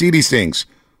can't unsee these things.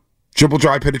 Dribble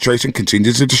drive penetration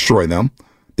continues to destroy them.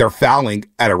 They're fouling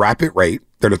at a rapid rate.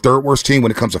 They're the third worst team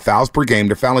when it comes to fouls per game.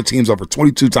 They're fouling teams over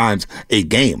 22 times a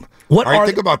game.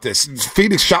 Think about this.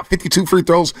 Phoenix shot 52 free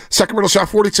throws. Sacramento shot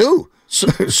 42.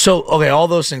 So, okay, all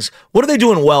those things. What are they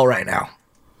doing well right now?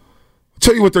 I'll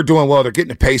tell you what they're doing well. They're getting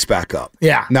the pace back up.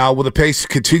 Yeah. Now, will the pace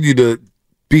continue to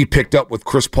be picked up with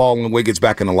Chris Paul and Wiggins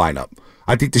back in the lineup?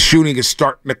 I think the shooting is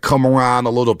starting to come around a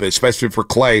little bit, especially for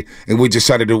Clay. And we just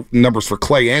decided to do numbers for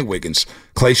Clay and Wiggins.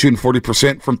 Clay shooting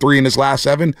 40% from 3 in his last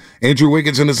 7. Andrew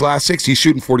Wiggins in his last 6, he's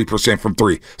shooting 40% from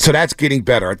 3. So that's getting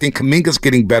better. I think Kuminga's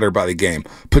getting better by the game.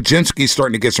 Pajinski's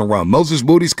starting to get some run. Moses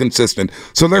Moody's consistent.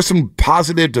 So there's some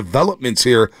positive developments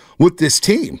here with this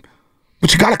team.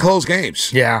 But you got to close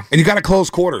games. Yeah. And you got to close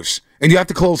quarters. And you have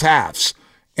to close halves.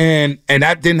 And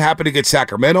that didn't happen against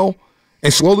Sacramento.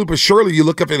 And slowly but surely, you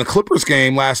look up in the Clippers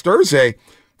game last Thursday,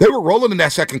 they were rolling in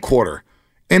that second quarter.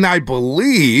 And I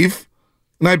believe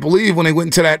when they went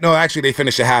into that, no, actually they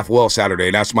finished a half well Saturday.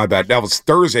 That's my bad. That was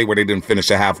Thursday where they didn't finish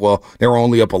a half well. They were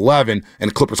only up 11, and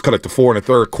the Clippers cut it to 4 in the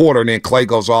third quarter, and then Clay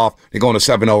goes off. They go on a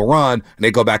 7-0 run, and they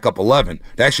go back up 11.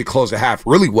 They actually closed the half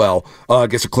really well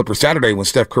against the Clippers Saturday when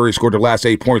Steph Curry scored the last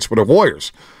 8 points for the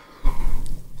Warriors.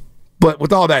 But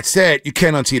with all that said, you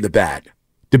can't unsee the bad.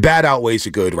 The bad outweighs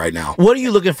the good right now. What are you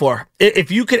looking for?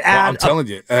 If you could add... I'm telling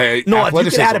you. If you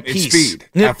could add a piece. Speed.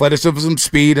 Yeah. Athleticism,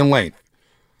 speed, and length.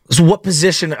 So what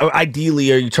position, ideally,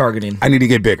 are you targeting? I need to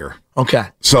get bigger. Okay.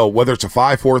 So whether it's a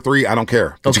 5-4-3, I don't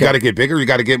care. But you got to get bigger. You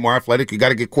got to get more athletic. You got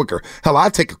to get quicker. Hell,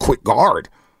 I'd take a quick guard.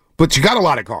 But you got a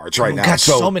lot of guards right now. Got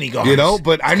so many guards.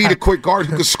 But I need a quick guard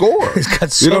who can score. He's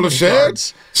got so many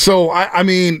guards. So, I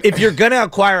mean... If you're going to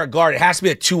acquire a guard, it has to be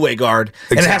a two-way guard.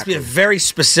 Exactly. And it has to be a very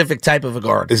specitic type of a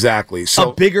guard. Exactly. So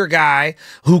a bigger guy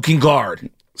who can guard.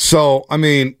 So, I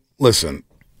mean, listen.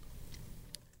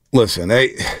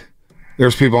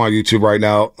 There's people on YouTube right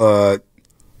now.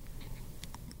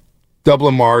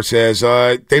 Dublin Mars says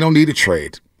they don't need a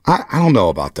trade. I don't know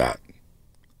about that.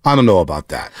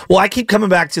 Well, I keep coming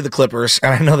back to the Clippers,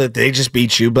 and I know that they just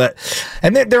beat you,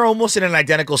 and they're almost in an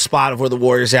identical spot of where the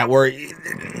Warriors at. We're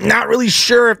not really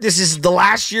sure if this is the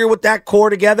last year with that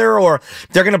core together or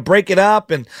they're going to break it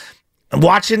up. And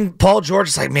watching Paul George,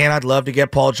 it's like, man, I'd love to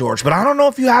get Paul George, but I don't know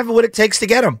if you have what it takes to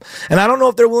get him. And I don't know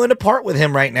if they're willing to part with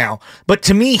him right now. But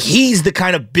to me, he's the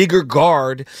kind of bigger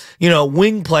guard,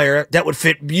 wing player that would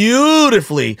fit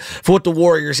beautifully for what the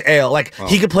Warriors ail. Like,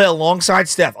 he could play alongside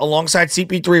Steph, alongside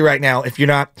CP3 right now if you're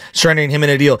not surrendering him in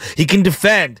a deal. He can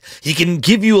defend. He can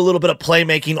give you a little bit of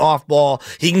playmaking off ball.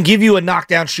 He can give you a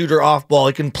knockdown shooter off ball.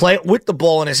 He can play with the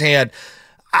ball in his hand.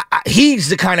 He's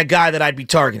the kind of guy that I'd be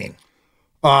targeting.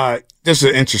 This is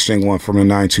an interesting one from the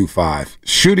 925.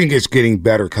 Shooting is getting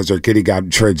better because they're getting out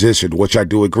in transition, which I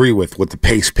do agree with the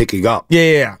pace picking up.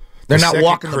 Yeah. They're not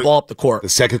walking the ball up the court. The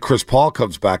second Chris Paul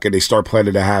comes back and they start playing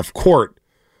at a half court,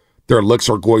 their looks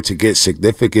are going to get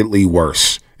significantly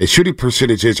worse. And shooting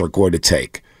percentages are going to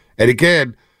take. And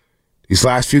again, these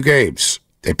last few games,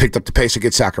 they picked up the pace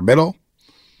against Sacramento.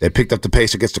 They picked up the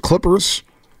pace against the Clippers.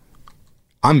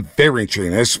 I'm very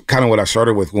intrigued. That's kind of what I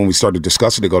started with when we started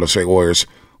discussing the Golden State Warriors.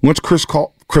 Once Chris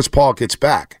Paul gets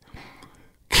back,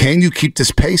 can you keep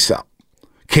this pace up?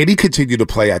 Can he continue to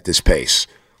play at this pace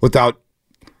without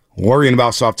worrying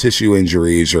about soft tissue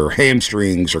injuries or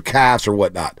hamstrings or calves or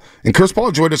whatnot? And Chris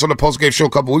Paul joined us on the postgame show a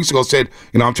couple weeks ago, said,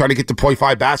 I'm trying to get to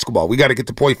 .5 basketball. We got to get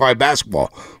to .5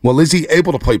 basketball. Well, is he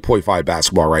able to play .5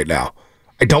 basketball right now?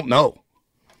 I don't know.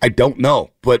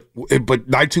 But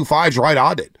 925's right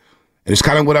on it. And it's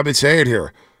kind of what I've been saying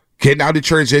here. Getting out of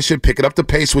transition, picking up the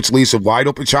pace, which leaves some wide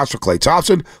open shots for Klay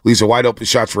Thompson, leaves some wide open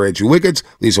shots for Andrew Wiggins,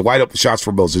 leaves some wide open shots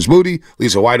for Moses Moody,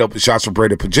 leaves some wide open shots for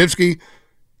Brandon Podziemski.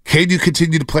 Can you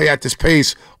continue to play at this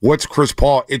pace once Chris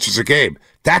Paul enters a game?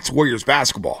 That's Warriors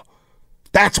basketball.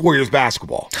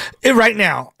 Right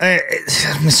now,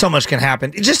 so much can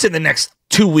happen. Just in the next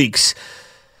 2 weeks,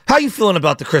 how are you feeling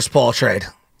about the Chris Paul trade?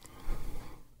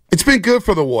 It's been good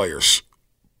for the Warriors,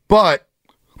 but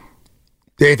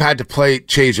they've had to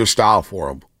change their style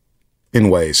for him in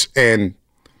ways. And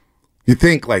you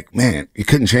think, man, you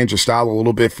couldn't change your style a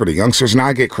little bit for the youngsters? And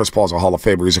I get Chris Paul's a Hall of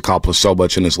Famer. He's accomplished so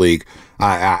much in this league.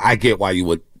 I get why you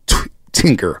would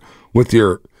tinker with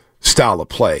your style of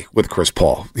play with Chris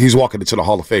Paul. He's walking into the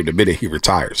Hall of Fame the minute he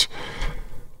retires.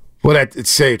 But at the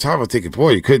same time, I'm thinking,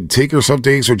 boy, you couldn't tinker some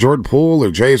things with Jordan Poole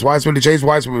or James Wiseman. James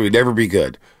Wiseman would never be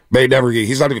good.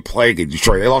 He's not even playing in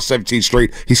Detroit. They lost 17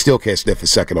 straight. He still can't sniff a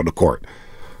second on the court.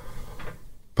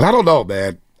 But I don't know,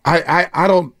 man. I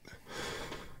don't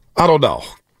know.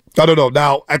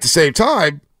 Now, at the same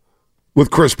time,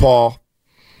 with Chris Paul,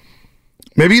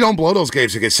 maybe you don't blow those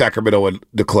games against Sacramento and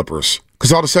the Clippers.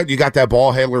 Because all of a sudden you got that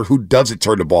ball handler who doesn't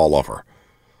turn the ball over.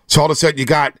 So all of a sudden you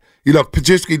got,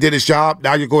 Podziemski did his job.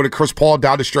 Now you're going to Chris Paul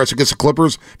down the stretch against the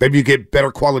Clippers. Maybe you get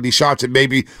better quality shots. And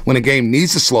maybe when a game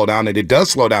needs to slow down, and it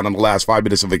does slow down in the last 5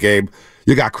 minutes of a game,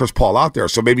 you got Chris Paul out there.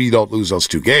 So maybe you don't lose those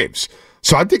 2 games.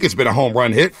 So I think it's been a home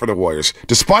run hit for the Warriors.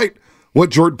 Despite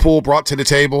what Jordan Poole brought to the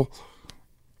table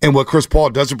and what Chris Paul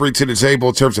doesn't bring to the table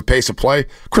in terms of pace of play,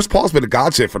 Chris Paul's been a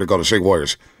godsend for the Golden State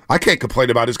Warriors. I can't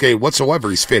complain about his game whatsoever.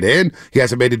 He's fit in. He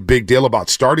hasn't made a big deal about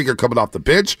starting or coming off the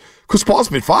bench. Chris Paul's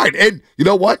been fine. And you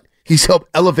know what? He's helped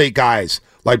elevate guys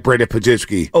like Brandon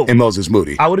Podziemski and Moses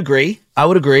Moody. I would agree.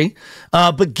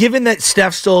 But given that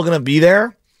Steph's still going to be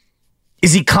there,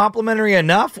 is he complimentary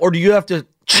enough, or do you have to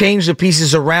change the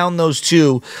pieces around those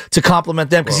two to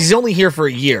complement them? Because he's only here for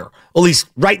a year. At least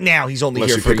right now, he's only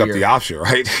here for a year. Unless you pick up the option,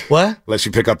 right? What? Unless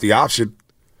you pick up the option.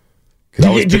 Do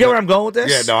you get where I'm going with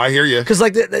this? Yeah, no, I hear you. Because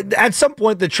at some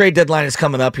point, the trade deadline is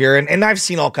coming up here, and I've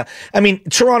seen all kinds. I mean,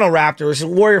 Toronto Raptors,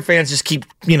 Warrior fans just keep,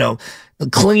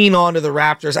 clinging on to the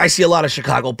Raptors. I see a lot of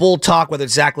Chicago Bull talk, whether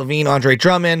it's Zach LaVine, Andre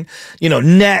Drummond,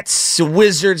 Nets,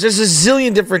 Wizards. There's a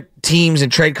zillion different teams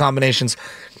and trade combinations.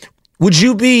 Would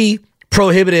you be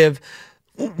prohibitive?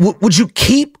 Would you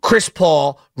keep Chris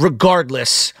Paul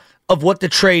regardless of what the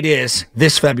trade is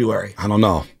this February? I don't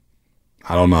know.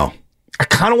 I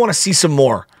kind of want to see some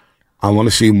more. I want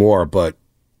to see more, but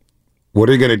what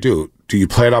are you going to do? Do you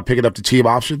plan on picking up the team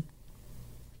option?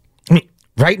 I mean,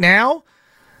 right now,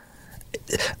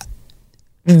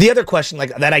 the other question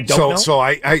that I don't know. So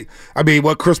I mean,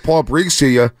 what Chris Paul brings to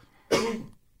you,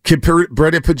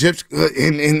 Brandon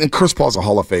Podziemski, and Chris Paul's a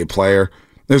Hall of Fame player.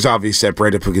 There's obvious that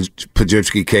Brandon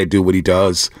Podziemski can't do what he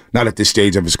does, not at this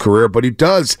stage of his career, but he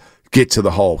does get to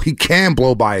the hole. He can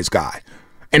blow by his guy.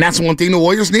 And that's one thing the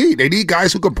Warriors need. They need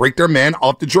guys who can break their man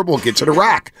off the dribble and get to the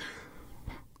rack.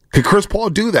 Can Chris Paul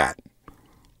do that?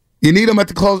 You need him at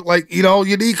the close,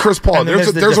 you need Chris Paul.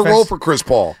 There's a role for Chris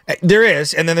Paul. There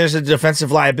is, and then there's a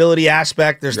defensive liability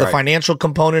aspect. There's the financial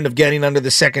component of getting under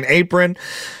the second apron.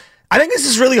 I think this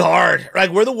is really hard.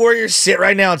 Where the Warriors sit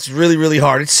right now, it's really, really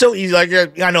hard. It's so easy.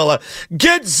 I know,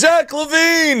 get Zach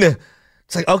LaVine.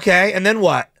 It's okay, and then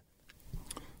what?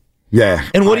 Yeah.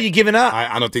 And what are you giving up?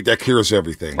 I don't think that cures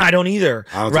everything. I don't either.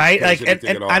 I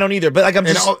don't either. But I'm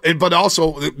just. But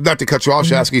also, not to cut you off,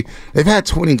 Shasky, they've had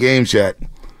 20 games yet,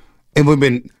 and we've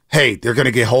been. Hey, they're going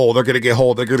to get whole. They're going to get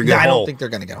whole. They're going to get whole. I don't think they're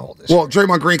going to get whole this year.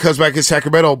 Draymond Green comes back in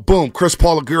Sacramento. Boom. Chris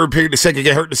Paul and Gary Payton II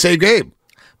get hurt in the same game.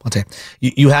 I'll tell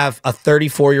you, you have a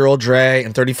 34-year-old Dre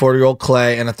and 34-year-old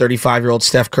Clay and a 35-year-old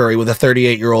Steph Curry with a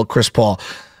 38-year-old Chris Paul.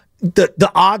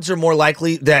 The odds are more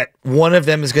likely that one of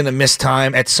them is going to miss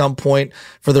time at some point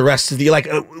for the rest of the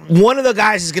year. One of the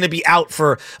guys is going to be out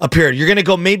for a period. You're going to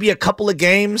go maybe a couple of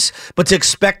games, but to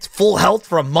expect full health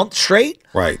for a month straight?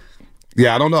 Right.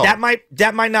 Yeah, I don't know. That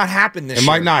might not happen this year. It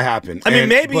might not happen. I mean,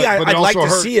 maybe I'd like to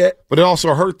see it. But it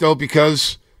also hurt, though,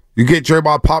 because you get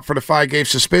Draymond popped for the 5-game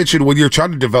suspension when you're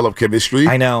trying to develop chemistry.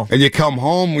 I know. And you come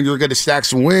home when you're going to stack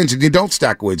some wins, and you don't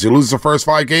stack wins. You lose the first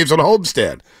 5 games on the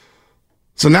homestand.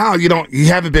 So now you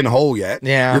haven't been whole yet.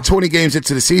 Yeah. You're 20 games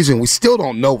into the season. We still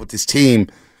don't know what this team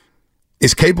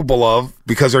is capable of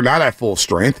because they're not at full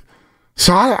strength.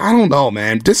 So I don't know,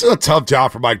 man. This is a tough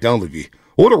job for Mike Dunleavy.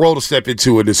 What a role to step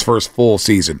into in this first full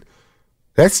season.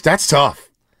 That's tough.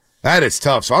 That is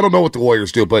tough. So I don't know what the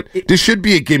Warriors do, but this should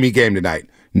be a gimme game tonight.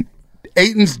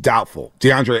 Ayton's doubtful.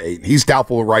 DeAndre Ayton. He's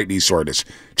doubtful with right knee soreness.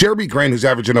 Jeremy Grant, who's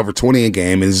averaging over 20 a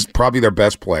game, is probably their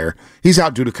best player. He's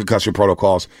out due to concussion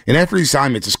protocols, and every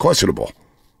assignment is questionable.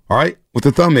 All right? With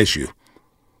the thumb issue.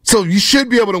 So you should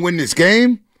be able to win this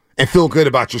game and feel good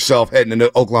about yourself heading into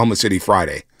Oklahoma City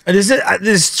Friday. And is it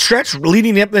this stretch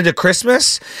leading up into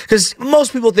Christmas? Because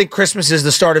most people think Christmas is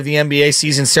the start of the NBA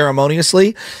season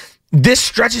ceremoniously. This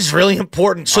stretch is really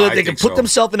important so that they can put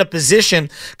themselves in a position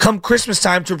come Christmas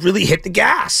time to really hit the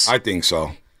gas. I think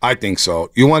so.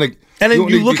 You want to, and then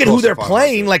you look at who they're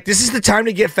playing. Like, this is the time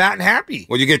to get fat and happy.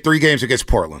 Well, you get 3 games against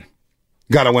Portland.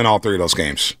 You got to win all 3 of those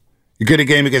games. You get a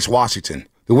game against Washington.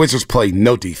 The Wizards play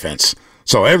no defense,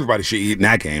 so everybody should eat in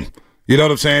that game. You know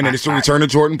what I'm saying? And it's the return of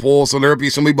Jordan Poole, so there'll be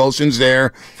some emotions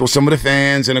there for some of the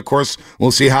fans. And, of course,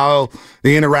 we'll see how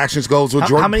the interactions goes with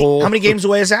Jordan Poole. How many games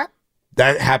away is that?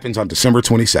 That happens on December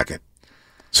 22nd.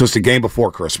 So it's the game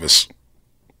before Christmas.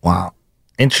 Wow.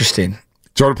 Interesting.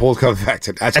 Jordan Poole's coming back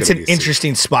to that. That's an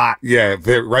interesting spot. Yeah,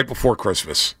 right before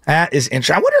Christmas. That is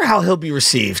interesting. I wonder how he'll be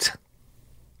received.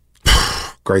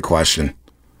 Great question.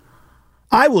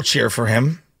 I will cheer for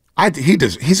him.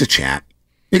 He's a champ.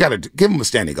 You got to give him a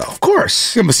standing go. Of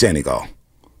course. Give him a standing go.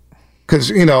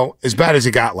 Because, as bad as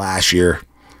he got last year,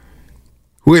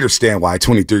 we understand why a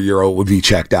 23-year-old would be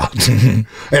checked out. And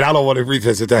I don't want to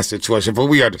revisit that situation, but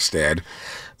we understand.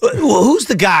 Well, who's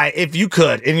the guy, if you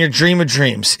could, in your dream of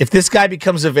dreams, if this guy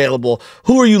becomes available,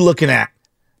 who are you looking at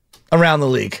around the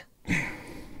league?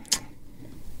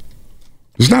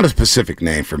 There's not a specific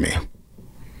name for me.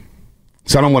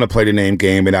 So I don't want to play the name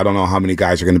game, and I don't know how many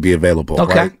guys are going to be available.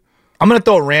 Okay. Right? I'm going to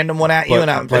throw a random one at you.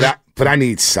 But I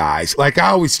need size. Like I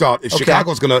always thought, if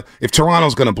Toronto's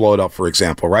going to blow it up, for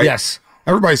example, right? Yes.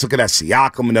 Everybody's looking at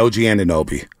Siakam and OG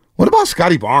Anunoby. What about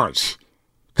Scotty Barnes?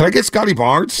 Can I get Scotty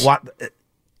Barnes? What?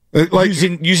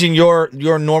 Using your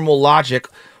normal logic,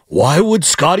 why would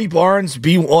Scotty Barnes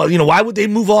be? Why would they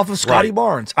move off of Scotty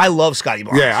Barnes? I love Scotty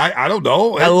Barnes. Yeah, I don't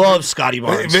know. I love Scotty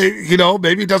Barnes.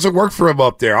 Maybe it doesn't work for him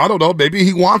up there. I don't know. Maybe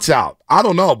he wants out. I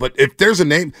don't know. But if there's a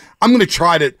name, I'm going to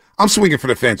try to. I'm swinging for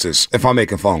the fences if I'm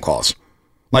making phone calls.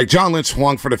 Like John Lynch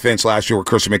swung for the fence last year with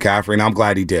Christian McCaffrey, and I'm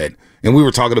glad he did. And we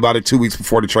were talking about it 2 weeks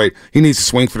before the trade. He needs to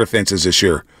swing for the fences this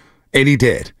year, and he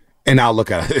did. And now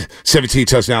look at it, 17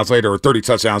 touchdowns later or 30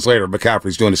 touchdowns later,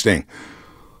 McCaffrey's doing his thing.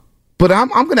 But I'm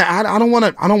going to add. I don't want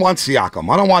Siakam.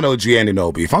 I don't want OG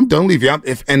Anunoby. If I'm Dunleavy,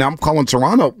 and I'm calling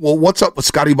Toronto, well, what's up with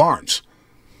Scotty Barnes?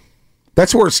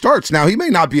 That's where it starts. Now he may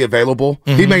not be available.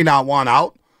 Mm-hmm. He may not want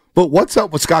out. But what's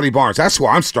up with Scotty Barnes? That's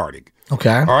where I'm starting.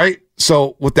 Okay. All right.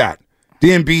 So with that,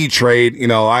 the Embiid trade.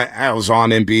 I was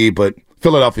on Embiid, but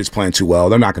Philadelphia's playing too well.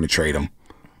 They're not going to trade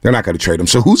him.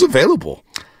 So who's available?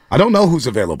 I don't know who's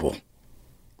available.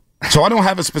 So I don't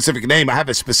have a specific name. I have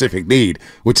a specific need,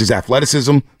 which is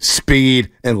athleticism, speed,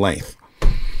 and length.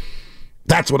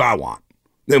 That's what I want.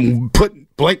 Then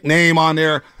put blank name on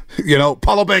there,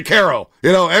 Paulo Banchero.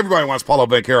 Everybody wants Paulo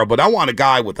Banchero, but I want a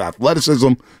guy with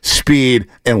athleticism, speed,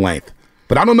 and length.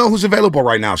 But I don't know who's available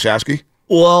right now, Shasky.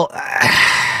 Well,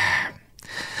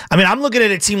 I'm looking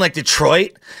at a team like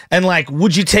Detroit, and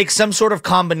would you take some sort of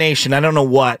combination, I don't know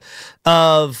what,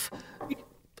 of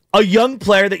a young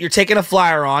player that you're taking a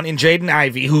flyer on in Jaden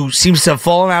Ivey, who seems to have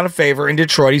fallen out of favor in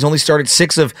Detroit. He's only started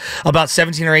 6 of about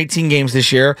 17 or 18 games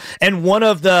this year. And one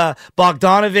of the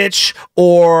Bogdanovich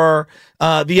or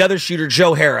the other shooter,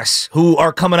 Joe Harris, who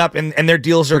are coming up and their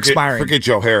deals are expiring. Forget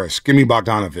Joe Harris. Give me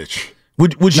Bogdanovich.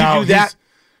 Would you do that?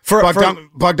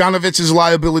 Bogdanovich's a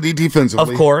liability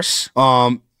defensively. Of course.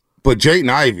 But Jaden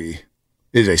Ivey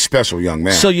is a special young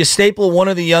man. So you staple one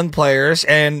of the young players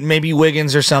and maybe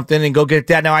Wiggins or something and go get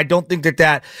that. Now, I don't think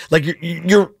that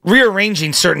you're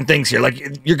rearranging certain things here.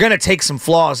 You're going to take some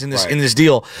flaws in this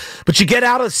deal, but you get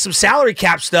out of some salary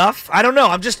cap stuff. I don't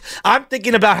know. I'm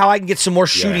thinking about how I can get some more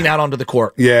shooting out onto the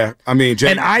court. Yeah,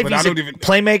 Jaden, and Ivey's a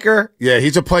playmaker. Yeah,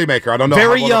 he's a playmaker. I don't know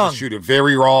very how young, of a shooter,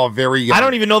 very raw, very young. I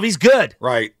don't even know if he's good.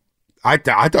 Right. I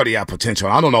thought he had potential.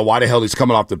 I don't know why the hell he's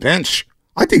coming off the bench.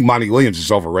 I think Monty Williams is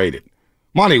overrated.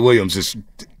 Monty Williams is,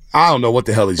 I don't know what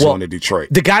the hell he's doing in Detroit.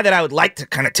 The guy that I would like to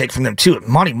kind of take from them, too,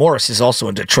 Monty Morris is also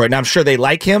in Detroit. And I'm sure they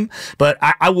like him, but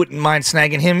I wouldn't mind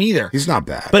snagging him either. He's not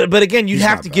bad. But again, you'd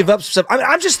have to give up some stuff.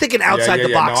 I'm just thinking outside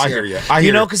the box I here. hear you.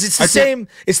 You know, because it's the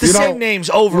same names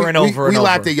over and over. We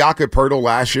laughed at Jakob Poeltl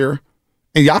last year,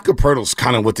 and Jakob Poeltl's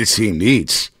kind of what this team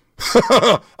needs.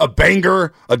 A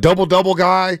banger, a double-double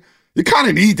guy. You kind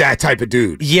of need that type of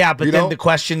dude. Yeah, but then the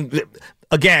question...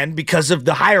 Again, because of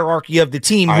the hierarchy of the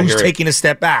team, who's taking a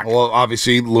step back? Well,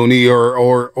 obviously, Looney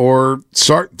or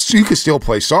Sarge. So you can still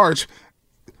play Sarge.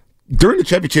 During the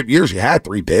championship years, you had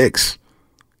 3 bigs.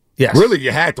 Yes. Really,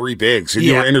 you had 3 bigs, and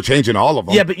you were interchanging all of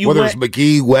them. Yeah, but whether it's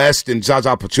McGee, West, and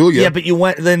Zaza Pachulia. Yeah, but you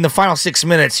went in the final 6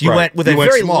 minutes. You went with a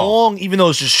very long, even though it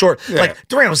was just short. Yeah. Like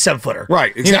Durant was 7-footer.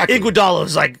 Right, exactly. Iguodala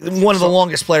is like one of the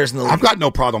longest players in the league. I've got no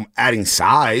problem adding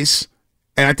size,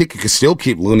 and I think you can still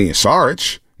keep Looney and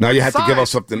Sarge. Now you have to give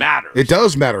us something. Matters. It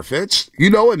does matter, Fitz.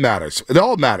 You know it matters. It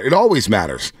all matters. It always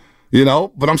matters. You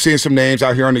know, but I'm seeing some names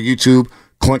out here on the YouTube.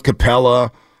 Clint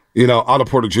Capella. You know, Otto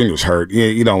Porter Jr. is hurt.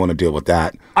 You don't want to deal with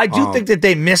that. I do think that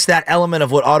they missed that element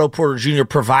of what Otto Porter Jr.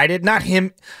 provided. Not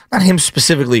him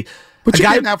specifically. But you're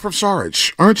getting that from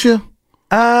Sarge, aren't you?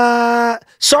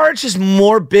 Sarge is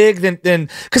more big than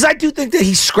because I do think that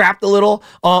he scrapped a little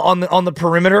on the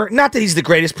perimeter. Not that he's the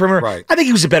greatest perimeter. Right. I think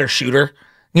he was a better shooter.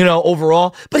 You know,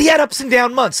 overall. But he had ups and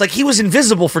down months. Like, he was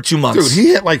invisible for 2 months. Dude,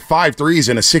 he hit like 5 threes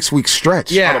in a 6-week stretch.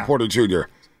 Yeah. Otto Porter Jr.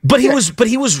 But he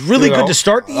was really good to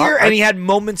start the year, and he had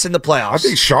moments in the playoffs. I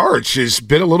think Sarge has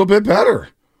been a little bit better.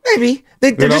 Maybe.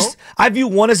 They're just, I view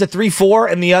one as a 3-4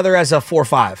 and the other as a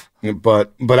 4-5.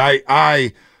 But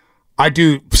I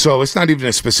do, so it's not even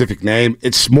a specific name.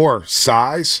 It's more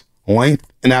size, length,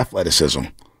 and athleticism.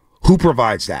 Who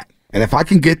provides that? And if I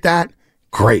can get that,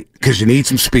 great, because you need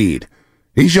some speed.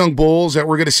 These young Bulls that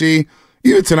we're going to see,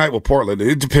 even tonight with Portland,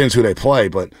 it depends who they play,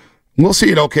 but we'll see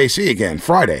at OKC again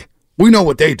Friday. We know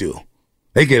what they do.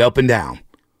 They get up and down.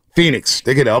 Phoenix,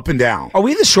 they get up and down. Are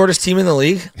we the shortest team in the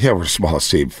league? Yeah, we're the smallest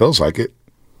team. Feels like it.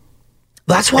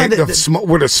 That's why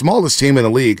we're the smallest team in the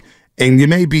league, and you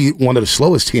may be one of the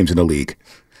slowest teams in the league.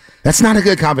 That's not a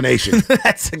good combination.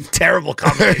 That's a terrible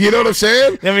combination. You know what I'm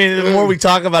saying? I mean, the more we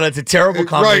talk about it, it's a terrible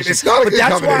combination. Right, it's not a good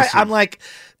combination. But that's why I'm like,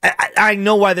 I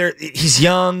know why he's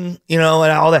young, you know,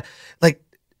 and all that. Like,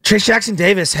 Trace Jackson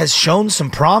Davis has shown some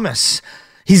promise.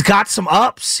 He's got some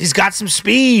ups. He's got some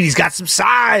speed. He's got some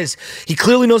size. He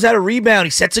clearly knows how to rebound. He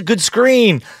sets a good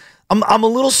screen. I'm a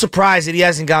little surprised that he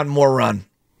hasn't gotten more run.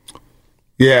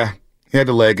 Yeah, he had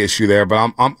the leg issue there,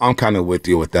 but I'm kind of with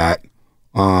you with that.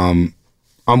 I'm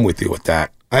with you with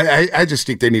that. I just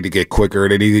think they need to get quicker.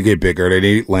 They need to get bigger. They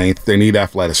need length. They need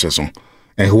athleticism.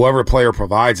 And whoever player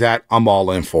provides that, I'm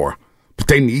all in for. But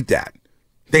they need that.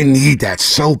 They need that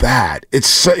so bad. It's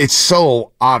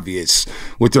so obvious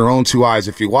with their own 2 eyes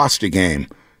if you watch the game.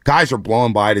 Guys are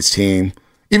blown by this team.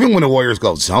 Even when the Warriors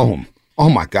go zone. Oh,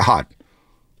 my God.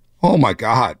 Oh, my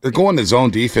God. They're going to zone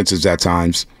defenses at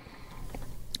times.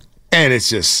 And it's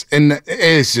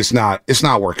just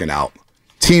not working out.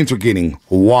 Teams are getting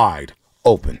wide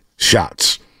open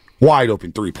shots. Wide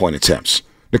open 3-point attempts.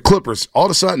 The Clippers, all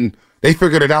of a sudden, they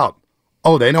figured it out.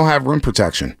 Oh, they don't have rim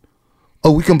protection.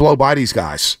 Oh, we can blow by these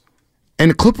guys. And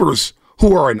the Clippers,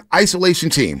 who are an isolation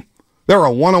team, they're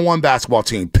a one-on-one basketball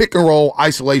team. Pick and roll,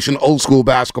 isolation, old school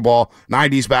basketball,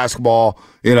 90s basketball,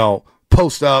 you know,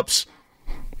 post-ups.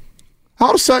 All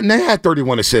of a sudden, they had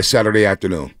 31 assists Saturday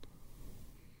afternoon.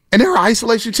 And they're an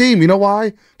isolation team. You know why?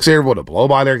 Because they're able to blow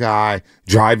by their guy,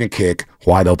 drive and kick,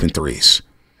 wide open threes.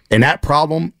 And that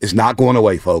problem is not going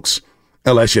away, folks,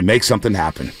 unless you make something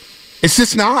happen. It's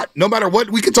just not. No matter what,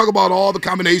 we can talk about all the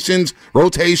combinations,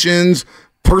 rotations,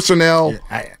 personnel.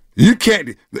 You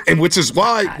can't, and which is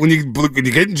why when you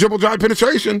get in dribble drive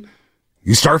penetration,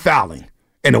 you start fouling.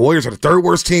 And the Warriors are the 3rd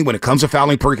worst team when it comes to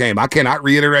fouling per game. I cannot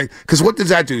reiterate. Because what does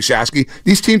that do, Shasky?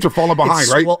 These teams are falling behind,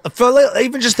 right? Well, for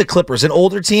even just the Clippers, an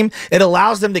older team, it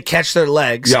allows them to catch their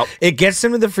legs. Yep. It gets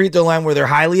them to the free throw line where they're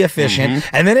highly efficient.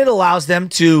 And then it allows them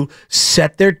to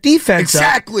set their defense up.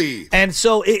 Exactly. And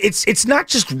so it's not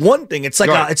just one thing. It's like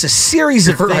it's a series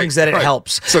of things that it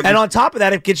helps. So and on top of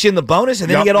that, it gets you in the bonus, and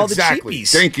then you get all the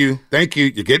cheapies. Thank you.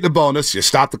 You get the bonus. You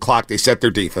stop the clock. They set their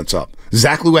defense up.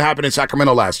 Exactly what happened in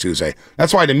Sacramento last Tuesday.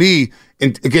 That's why, to me,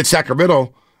 against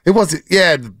Sacramento, it wasn't,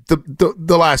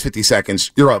 the last 50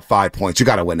 seconds, you're up 5 points. You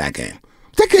got to win that game.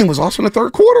 That game was lost in the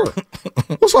 3rd quarter.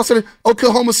 It was lost in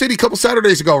Oklahoma City a couple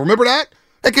Saturdays ago. Remember that?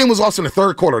 That game was lost in the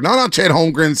 3rd quarter. Not on Chet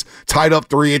Holmgren's tied up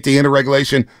 3 at the end of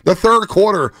regulation. The 3rd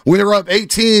quarter, when they're up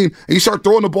 18, and you start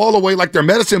throwing the ball away like they're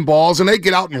medicine balls, and they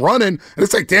get out and running, and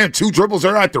it's like, damn, 2 dribbles,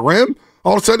 they're at the rim.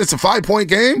 All of a sudden, it's a 5-point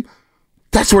game.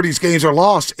 That's where these games are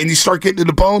lost, and you start getting to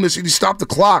the bonus, and you stop the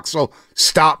clock. So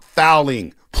stop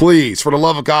fouling, please. For the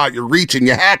love of God, you're reaching,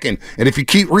 you're hacking. And if you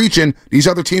keep reaching, these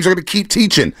other teams are going to keep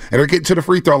teaching, and they're getting to the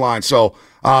free throw line. So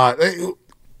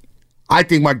I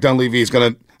think Mike Dunleavy it's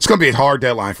going to be a hard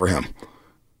deadline for him.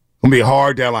 It's going to be a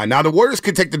hard deadline. Now, the Warriors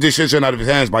could take the decision out of his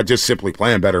hands by just simply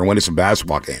playing better and winning some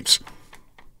basketball games.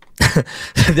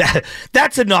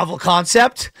 That's a novel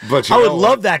concept. But I would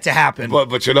love that to happen.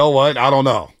 But you know what? I don't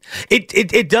know.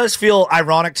 It does feel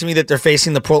ironic to me that they're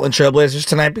facing the Portland Trailblazers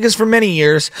tonight because for many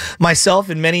years, myself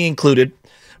and many included,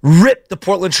 ripped the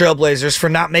Portland Trailblazers for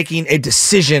not making a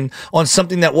decision on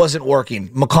something that wasn't working.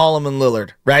 McCollum and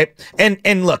Lillard, right?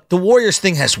 And look, the Warriors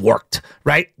thing has worked,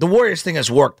 right? The Warriors thing has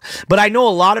worked. But I know a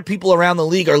lot of people around the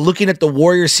league are looking at the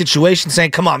Warriors situation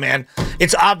saying, come on, man,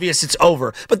 it's obvious it's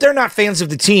over. But they're not fans of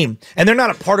the team, and they're not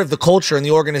a part of the culture and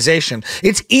the organization.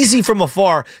 It's easy from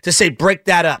afar to say, break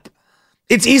that up.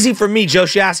 It's easy for me, Joe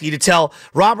Shasky, to tell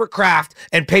Robert Kraft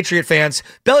and Patriot fans,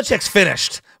 Belichick's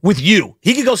finished with you.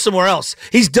 He could go somewhere else.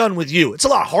 He's done with you. It's a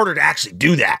lot harder to actually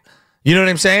do that. You know what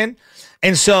I'm saying?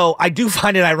 And so I do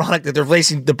find it ironic that they're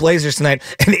facing the Blazers tonight,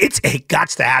 and it's a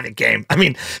gots-to-have-it game. I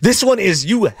mean, this one is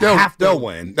They'll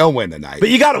win. They'll win tonight.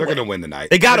 But you got to win. They're going to win tonight.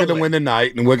 They got to win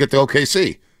tonight, and we'll get to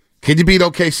OKC. Can you beat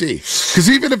OKC? Because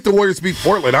even if the Warriors beat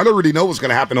Portland, I don't really know what's going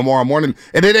to happen tomorrow morning.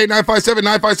 And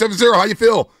 888-957-9570, how you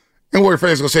feel? And Warrior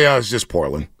fans are going to say, oh, it's just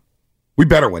Portland. We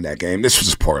better win that game. This was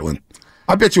just Portland.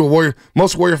 I bet you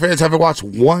most Warrior fans haven't watched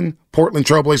one Portland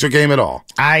Trailblazer game at all.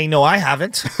 I know I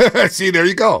haven't. See, there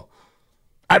you go.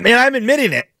 I mean, I'm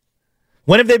admitting it.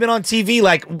 When have they been on TV,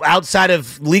 like, outside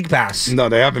of League Pass? No,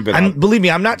 they haven't been. Believe me,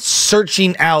 I'm not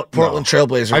searching out Portland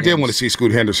Trailblazer I did want to see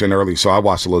Scoot Henderson early, so I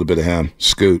watched a little bit of him.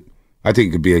 Scoot. I think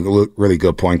he could be a really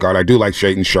good point guard. I do like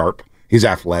Shaedon Sharpe. He's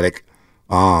athletic.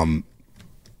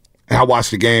 I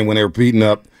watched the game when they were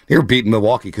beating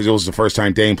Milwaukee because it was the first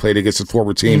time Dame played against a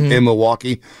forward team in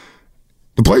Milwaukee.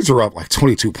 The Blazers were up like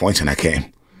 22 points in that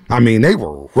game. I mean, they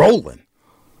were rolling.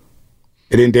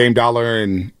 And then Dame Dollar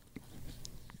and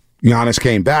Giannis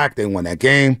came back. They won that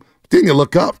game. Then you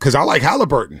look up because I like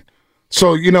Halliburton.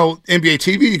 So, NBA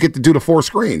TV, you get to do the 4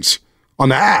 screens on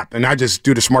the app. And I just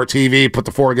do the smart TV, put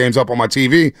the 4 games up on my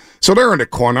TV. So they're in the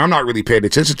corner. I'm not really paying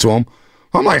attention to them.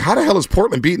 I'm like, how the hell is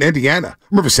Portland beating Indiana? I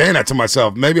remember saying that to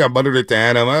myself. Maybe I muttered it to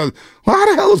Adam. Well, how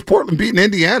the hell is Portland beating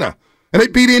Indiana? And they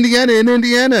beat Indiana in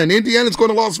Indiana, and Indiana's going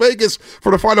to Las Vegas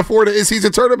for the Final Four of the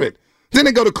in-season tournament. Then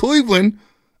they go to Cleveland,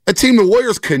 a team the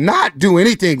Warriors could not do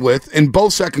anything with in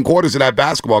both second quarters of that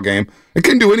basketball game. They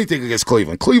couldn't do anything against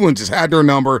Cleveland. Cleveland just had their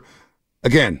number.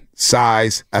 Again,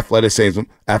 size, athleticism,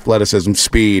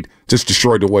 speed, just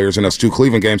destroyed the Warriors in those 2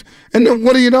 Cleveland games. And then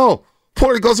what do you know?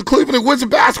 Portland goes to Cleveland and wins a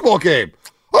basketball game.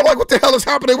 I'm like, what the hell is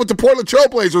happening with the Portland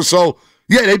Trailblazers? So,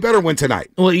 yeah, they better win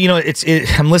tonight. Well,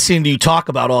 I'm listening to you talk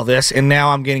about all this, and now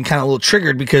I'm getting kind of a little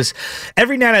triggered because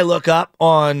every night I look up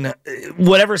on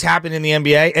whatever's happened in the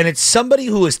NBA, and it's somebody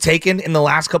who was taken in the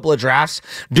last couple of drafts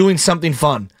doing something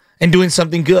fun and doing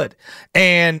something good.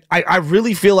 And I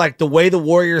really feel like the way the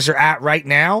Warriors are at right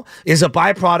now is a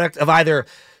byproduct of either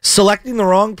selecting the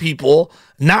wrong people,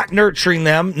 not nurturing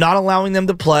them, not allowing them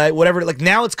to play, whatever. Like,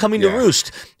 now it's coming to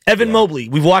roost. Evan Mobley,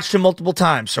 we've watched him multiple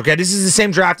times. Okay, this is the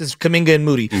same draft as Kuminga and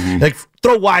Moody. Like,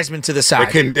 throw Wiseman to the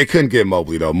side. They couldn't get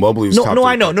Mobley though. Mobley was top. No,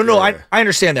 I know. I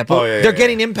understand that, but they're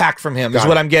getting impact from him. Is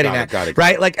what I'm getting at. Got it.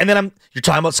 Right? Like, and then you're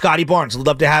talking about Scotty Barnes. I'd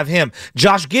love to have him.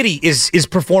 Josh Giddey is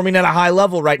performing at a high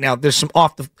level right now. There's some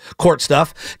off the court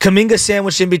stuff. Kuminga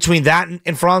sandwiched in between that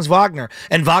and Franz Wagner,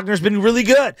 and Wagner's been really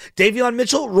good. Davion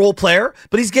Mitchell, role player,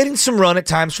 but he's getting some run at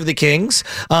times for the Kings.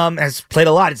 Has played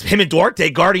a lot. It's him and Duarte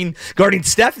guarding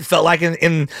Steph. It felt like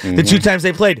in the 2 times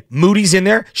they played. Moody's in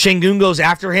there. Şengün goes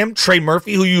after him. Trey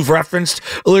Murphy, who you've referenced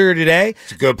earlier today.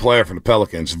 He's a good player for the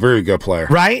Pelicans. Very good player.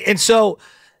 Right? And so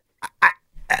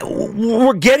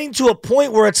we're getting to a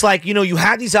point where it's like, you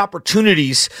have these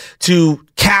opportunities to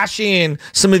cash in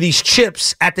some of these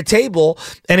chips at the table,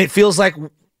 and it feels like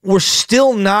we're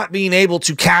still not being able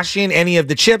to cash in any of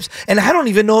the chips. And I don't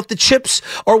even know if the chips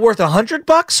are worth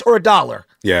 $100 or $1.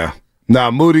 Yeah. Now,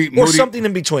 Moody. Or something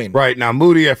in between. Right. Now,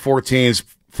 Moody at 14 is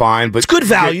fine, but it's good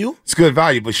value. It's good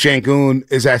value, but Şengün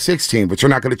is at 16. But you're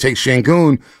not going to take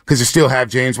Şengün because you still have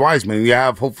James Wiseman, and you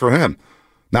have hope for him.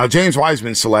 Now, James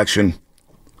Wiseman's selection,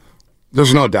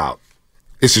 there's no doubt,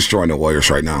 it's destroying the Warriors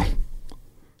right now.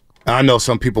 I know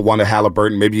some people wanted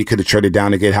Halliburton. Maybe you could have traded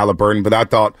down to get Halliburton, but I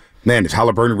thought, man, is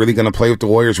Halliburton really going to play with the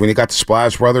Warriors when you got the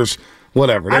Splash Brothers?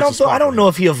 Whatever. I don't know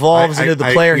if he evolves into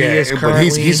the player he is currently.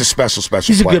 But he's a special player.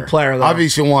 He's a good player, though.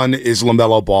 Obviously, one is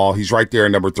LaMelo Ball. He's right there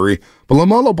in number 3. But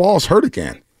LaMelo Ball's hurt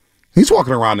again. He's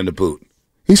walking around in the boot.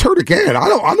 He's hurt again. I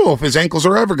don't know if his ankles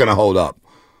are ever going to hold up.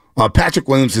 Patrick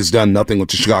Williams has done nothing with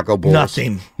the Chicago Bulls.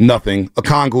 Nothing.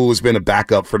 Okongwu has been a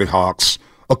backup for the Hawks.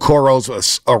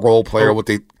 Okoro's a role player with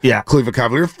the Cleveland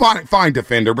Cavaliers. Fine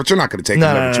defender, but you're not going to take him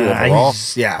number 2 overall.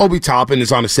 Obi Toppin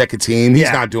is on the second team.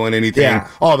 He's not doing anything. Yeah.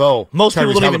 Although most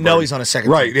people don't even know he's on a second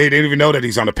team. Right. They didn't even know that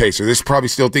he's on the Pacers. They probably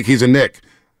still think he's a Knick.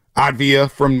 Advia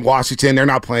from Washington, they're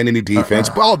not playing any defense.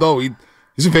 But although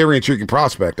he's a very intriguing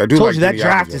prospect. I do told like you that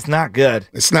draft is not good.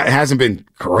 It hasn't been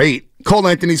great. Cole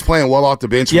Anthony's playing well off the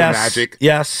bench for Magic.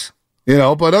 Yes.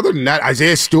 But other than that,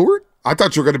 Isaiah Stewart, I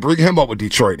thought you were going to bring him up with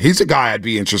Detroit. He's a guy I'd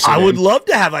be interested in. I would love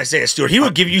to have Isaiah Stewart. He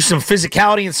would give you some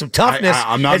physicality and some toughness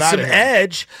and some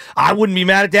edge. I wouldn't be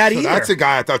mad at that either. That's a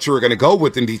guy I thought you were going to go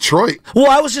with in Detroit. Well,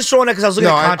 I was just throwing that because I was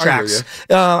looking at contracts.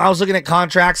 I was looking at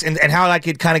contracts and how I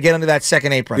could kind of get under that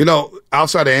second apron.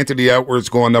 Outside of Anthony Edwards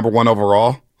going number 1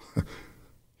 overall,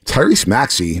 Tyrese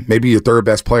Maxey may be your third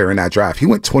best player in that draft. He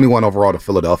went 21 overall to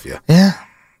Philadelphia. Yeah.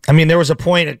 I mean, there was a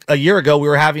point a year ago we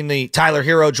were having the Tyler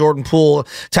Hero, Jordan Poole,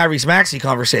 Tyrese Maxey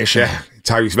conversation. Yeah,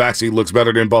 Tyrese Maxey looks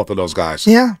better than both of those guys.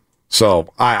 Yeah. So,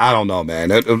 I don't know, man.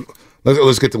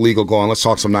 Let's get the legal going. Let's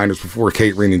talk some Niners before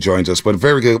Kate Reenan joins us. But a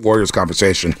very good Warriors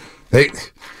conversation.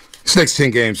 These next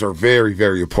 10 games are very,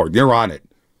 very important. You're on it.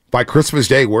 By Christmas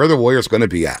Day, where are the Warriors going to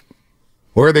be at?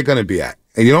 Where are they going to be at?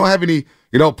 And you don't have any...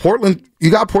 Portland, you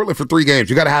got Portland for 3 games.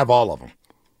 You got to have all of them.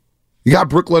 You got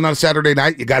Brooklyn on Saturday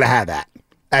night. You got to have that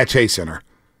at Chase Center.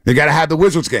 You got to have the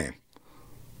Wizards game.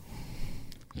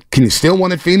 Can you still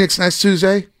win in Phoenix next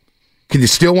Tuesday? Can you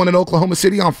still win in Oklahoma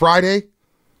City on Friday?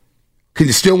 Can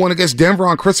you still win against Denver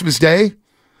on Christmas Day?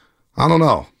 I don't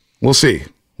know. We'll see.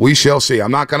 We shall see.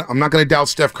 I'm not gonna doubt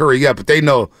Steph Curry yet, but they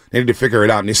know they need to figure it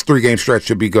out, and this 3-game stretch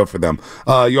should be good for them.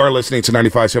 You are listening to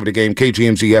 95.7 The Game,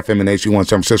 KGMZ FM and HD1 San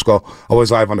Francisco. Always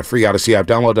live on the free Odyssey app.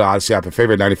 Download the Odyssey app and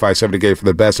favorite 95.7 The Game for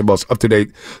the best and most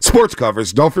up-to-date sports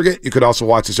covers. Don't forget, you could also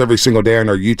watch us every single day on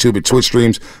our YouTube and Twitch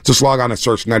streams. Just log on and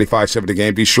search 95.7 The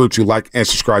Game. Be sure to like and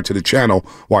subscribe to the channel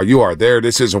while you are there.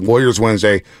 This is a Warriors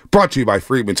Wednesday, brought to you by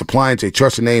Freedman's Appliance, a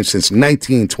trusted name since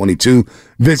 1922.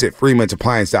 Visit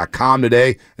freemansappliance.com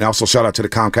today. And also shout out to the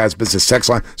Comcast Business Text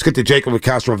Line. Let's get to Jacob with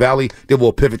Castro Valley. Then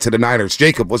we'll pivot to the Niners.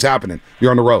 Jacob, what's happening? You're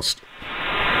on the roast.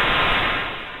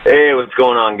 Hey, what's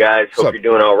going on, guys? Hope you're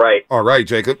doing all right. All right,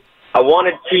 Jacob. I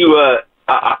wanted to,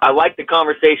 I like the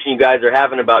conversation you guys are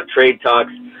having about trade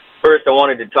talks. First, I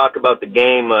wanted to talk about the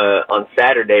game on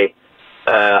Saturday.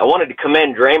 I wanted to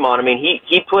commend Draymond. I mean,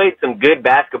 he played some good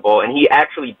basketball, and he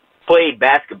actually played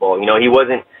basketball. He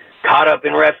wasn't caught up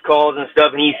in refs calls and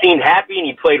stuff, and he seemed happy, and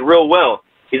he played real well.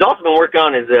 He's also been working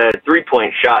on his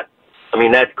three-point shot. I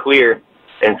mean, that's clear,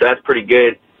 and so that's pretty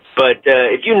good. But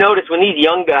if you notice, when these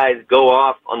young guys go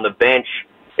off on the bench,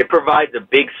 it provides a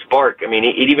big spark. I mean,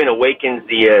 it even awakens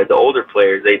the older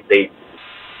players. They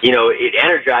it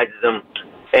energizes them.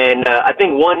 And I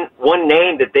think one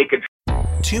name that they could...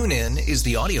 TuneIn is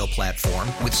the audio platform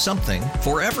with something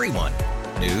for everyone.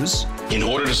 News. In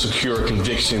order to secure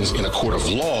convictions in a court of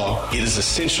law, it is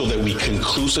essential that we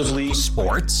conclusively...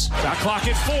 Sports. Shot clock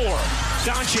at 4.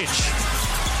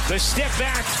 Doncic. The step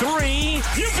back 3.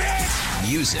 You bet.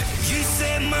 Music. You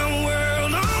set my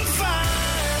world on fire.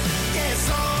 Yes,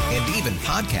 and even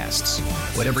podcasts.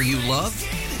 Whatever you love,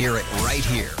 hear it right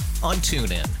here on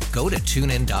TuneIn. Go to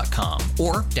TuneIn.com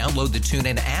or download the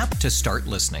TuneIn app to start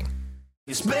listening.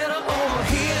 It's better over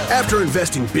here. After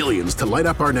investing billions to light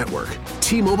up our network,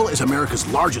 T-Mobile is America's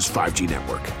largest 5G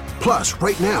network. Plus,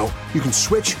 right now, you can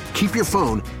switch, keep your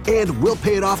phone, and we'll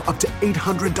pay it off up to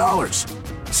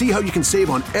 $800. See how you can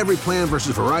save on every plan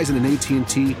versus Verizon and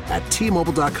AT&T at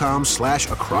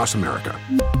T-Mobile.com/across America.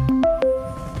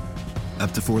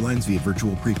 Up to 4 lines via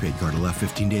virtual prepaid card. Allow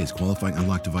 15 days. Qualifying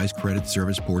unlocked device credit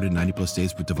service ported 90+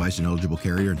 days with device and eligible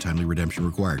carrier and timely redemption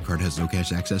required. Card has no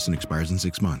cash access and expires in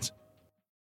 6 months.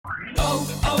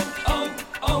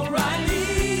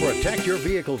 O'Reilly. Protect your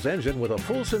vehicle's engine with a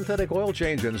full synthetic oil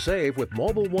change and save with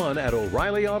Mobil 1 at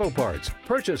O'Reilly Auto Parts.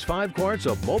 Purchase 5 quarts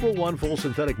of Mobil 1 full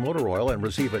synthetic motor oil and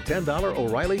receive a $10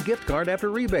 O'Reilly gift card after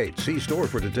rebate. See store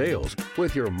for details.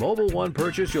 With your Mobil 1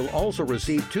 purchase, you'll also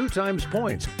receive 2 times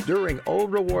points during O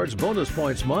Rewards Bonus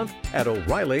Points Month at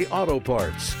O'Reilly Auto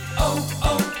Parts.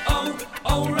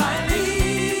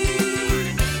 O'Reilly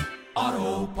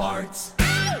Auto Parts.